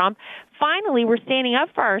Donald Trump. Finally, we're standing up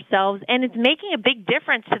for ourselves, and it's making a big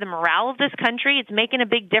difference to the morale of this country. It's making a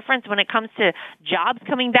big difference when it comes to jobs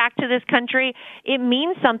coming back to this country. It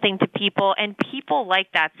means something to people, and people like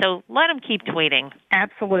that. So let them keep tweeting.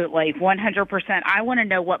 Absolutely, 100%. I want to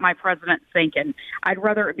know what my president's thinking. I'd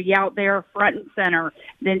rather it be out there front and center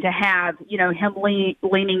than to have, him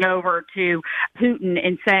leaning over to Putin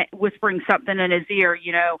and whispering something in his ear,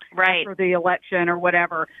 right, after the election or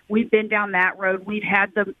whatever. We've been down that road. We've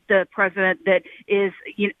had the president that is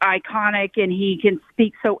iconic and he can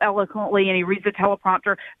speak so eloquently and he reads a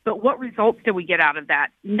teleprompter. But what results did we get out of that?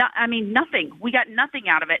 Nothing. We got nothing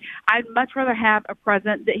out of it. I'd much rather have a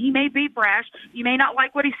president that he may be brash. You may not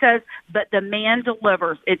like what he says, but the man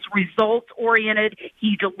delivers. It's results oriented.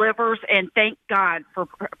 He delivers, and thank God for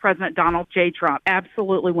President Donald J. Trump.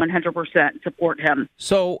 Absolutely 100% support him.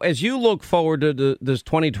 So as you look forward to this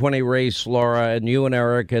 2020 race, Laura, and you and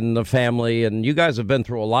Eric and the family, and you guys have been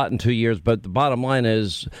through a lot in 2 years, but the bottom line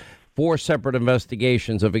is 4 separate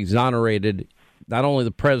investigations have exonerated not only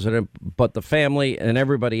the president, but the family and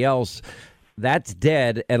everybody else. That's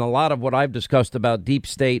dead. And a lot of what I've discussed about deep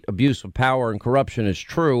state abuse of power and corruption is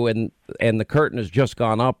true. And and the curtain has just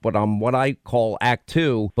gone up, but on what I call Act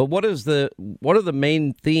 2. But what are the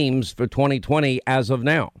main themes for 2020 as of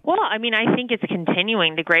now? Well, I mean, I think it's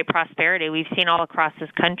continuing the great prosperity we've seen all across this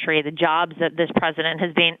country, the jobs that this president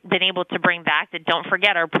has been able to bring back. That don't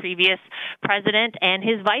forget our previous president and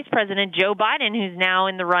his vice president, Joe Biden, who's now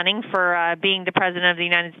in the running for being the president of the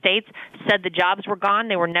United States, said the jobs were gone.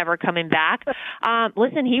 They were never coming back.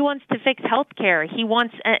 Listen, he wants to fix health care. He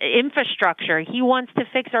wants infrastructure. He wants to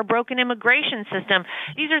fix our broken immigration system.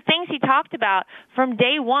 These are things he talked about from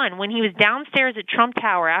day one when he was downstairs at Trump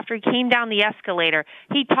Tower after he came down the escalator.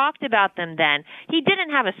 He talked about them then. He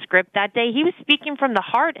didn't have a script that day. He was speaking from the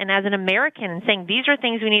heart and as an American and saying these are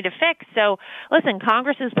things we need to fix. So, listen,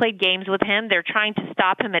 Congress has played games with him. They're trying to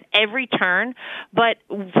stop him at every turn. But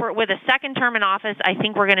with a second term in office, I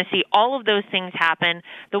think we're going to see all of those things happen.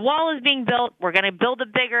 The wall is being built. We're going to build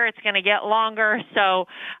it bigger. It's going to get longer. So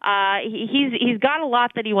he's got a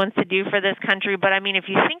lot that he wants to do for this country. But, I mean, if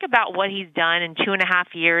you think about what he's done in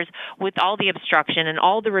 2.5 years with all the obstruction and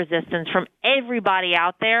all the resistance from everybody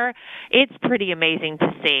out there, it's pretty amazing to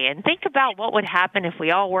see. And think about what would happen if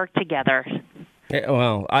we all worked together.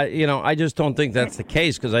 Well, I just don't think that's the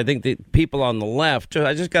case because I think the people on the left,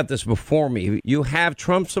 I just got this before me. You have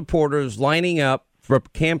Trump supporters lining up for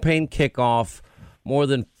campaign kickoff more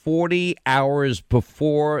than 40 hours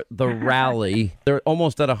before the rally. They're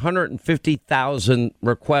almost at 150,000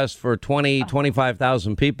 requests for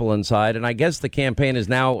 25,000 people inside. And I guess the campaign is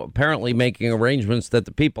now apparently making arrangements that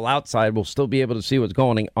the people outside will still be able to see what's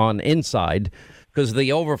going on inside because of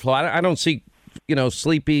the overflow. I don't see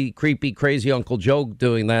sleepy, creepy, crazy Uncle Joe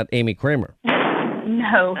doing that, Amy Kramer.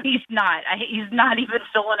 No, he's not. He's not even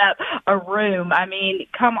filling up a room. I mean,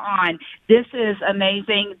 come on. This is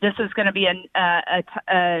amazing. This is going to be an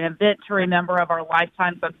event to remember of our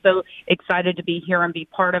lifetimes. I'm so excited to be here and be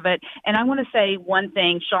part of it. And I want to say one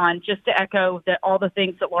thing, Sean, just to echo that all the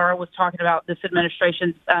things that Laura was talking about this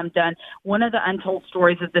administration's done. One of the untold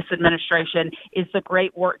stories of this administration is the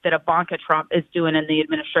great work that Ivanka Trump is doing in the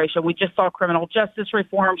administration. We just saw criminal justice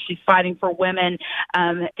reform. She's fighting for women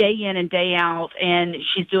day in and day out. And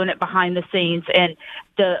she's doing it behind the scenes and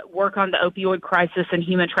the work on the opioid crisis and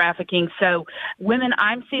human trafficking. So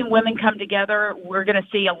I'm seeing women come together. We're going to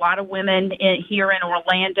see a lot of women here in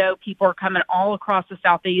Orlando. People are coming all across the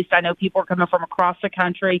Southeast. I know people are coming from across the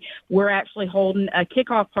country. We're actually holding a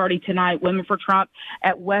kickoff party tonight, Women for Trump,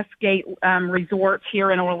 at Westgate Resorts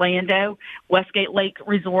here in Orlando, Westgate Lake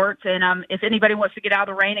Resorts. And if anybody wants to get out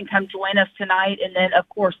of the rain and come join us tonight, and then, of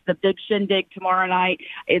course, the big shindig tomorrow night,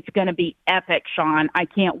 it's going to be epic, Sean. I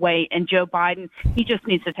can't wait. And Joe Biden, he just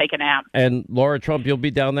needs to take a nap. And Laura Trump, you'll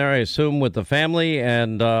be down there, I assume, with the family.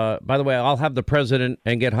 And by the way, I'll have the president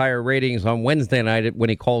and get higher ratings on Wednesday night when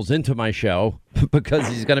he calls into my show because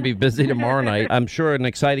he's going to be busy tomorrow night. I'm sure an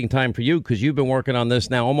exciting time for you because you've been working on this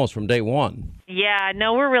now almost from day one. Yeah,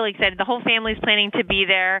 no, we're really excited. The whole family's planning to be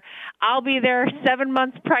there. I'll be there 7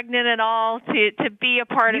 months pregnant and all to be a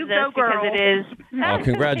part of this because it is. Oh,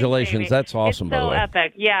 congratulations. That's awesome, by the way. It's so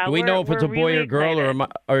epic. Yeah. Do we know if it's a boy or girl, or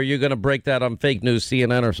are you going to break that on fake news,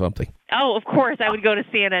 CNN or something? Oh, of course. I would go to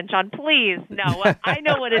CNN, Sean. Please. No, I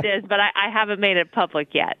know what it is, but I haven't made it public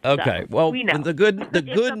yet. Okay. So well, we know. the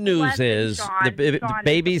good news is the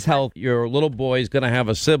baby's health. Your little boy's going to have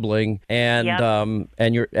a sibling, and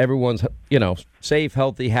everyone's safe,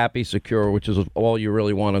 healthy, happy, secure, which is all you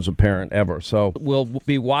really want as a parent ever. So we'll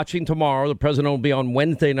be watching tomorrow. The president will be on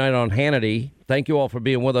Wednesday night on Hannity. Thank you all for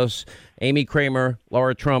being with us. Amy Kramer,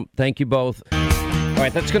 Laura Trump, thank you both. All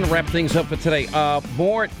right, that's going to wrap things up for today.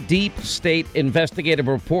 More deep state investigative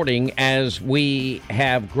reporting as we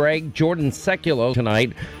have Greg Jordan Sekulow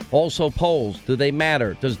tonight. Also polls, do they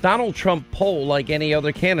matter? Does Donald Trump poll like any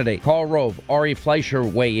other candidate? Karl Rove, Ari Fleischer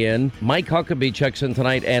weigh in. Mike Huckabee checks in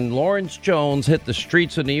tonight. And Lawrence Jones hit the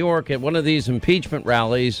streets of New York at one of these impeachment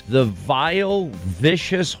rallies. The vile,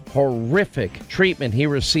 vicious, horrific treatment he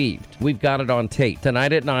received. We've got it on tape.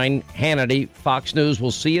 Tonight at 9, Hannity, Fox News. We'll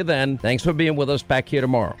see you then. Thanks for being with us. Back here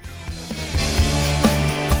tomorrow.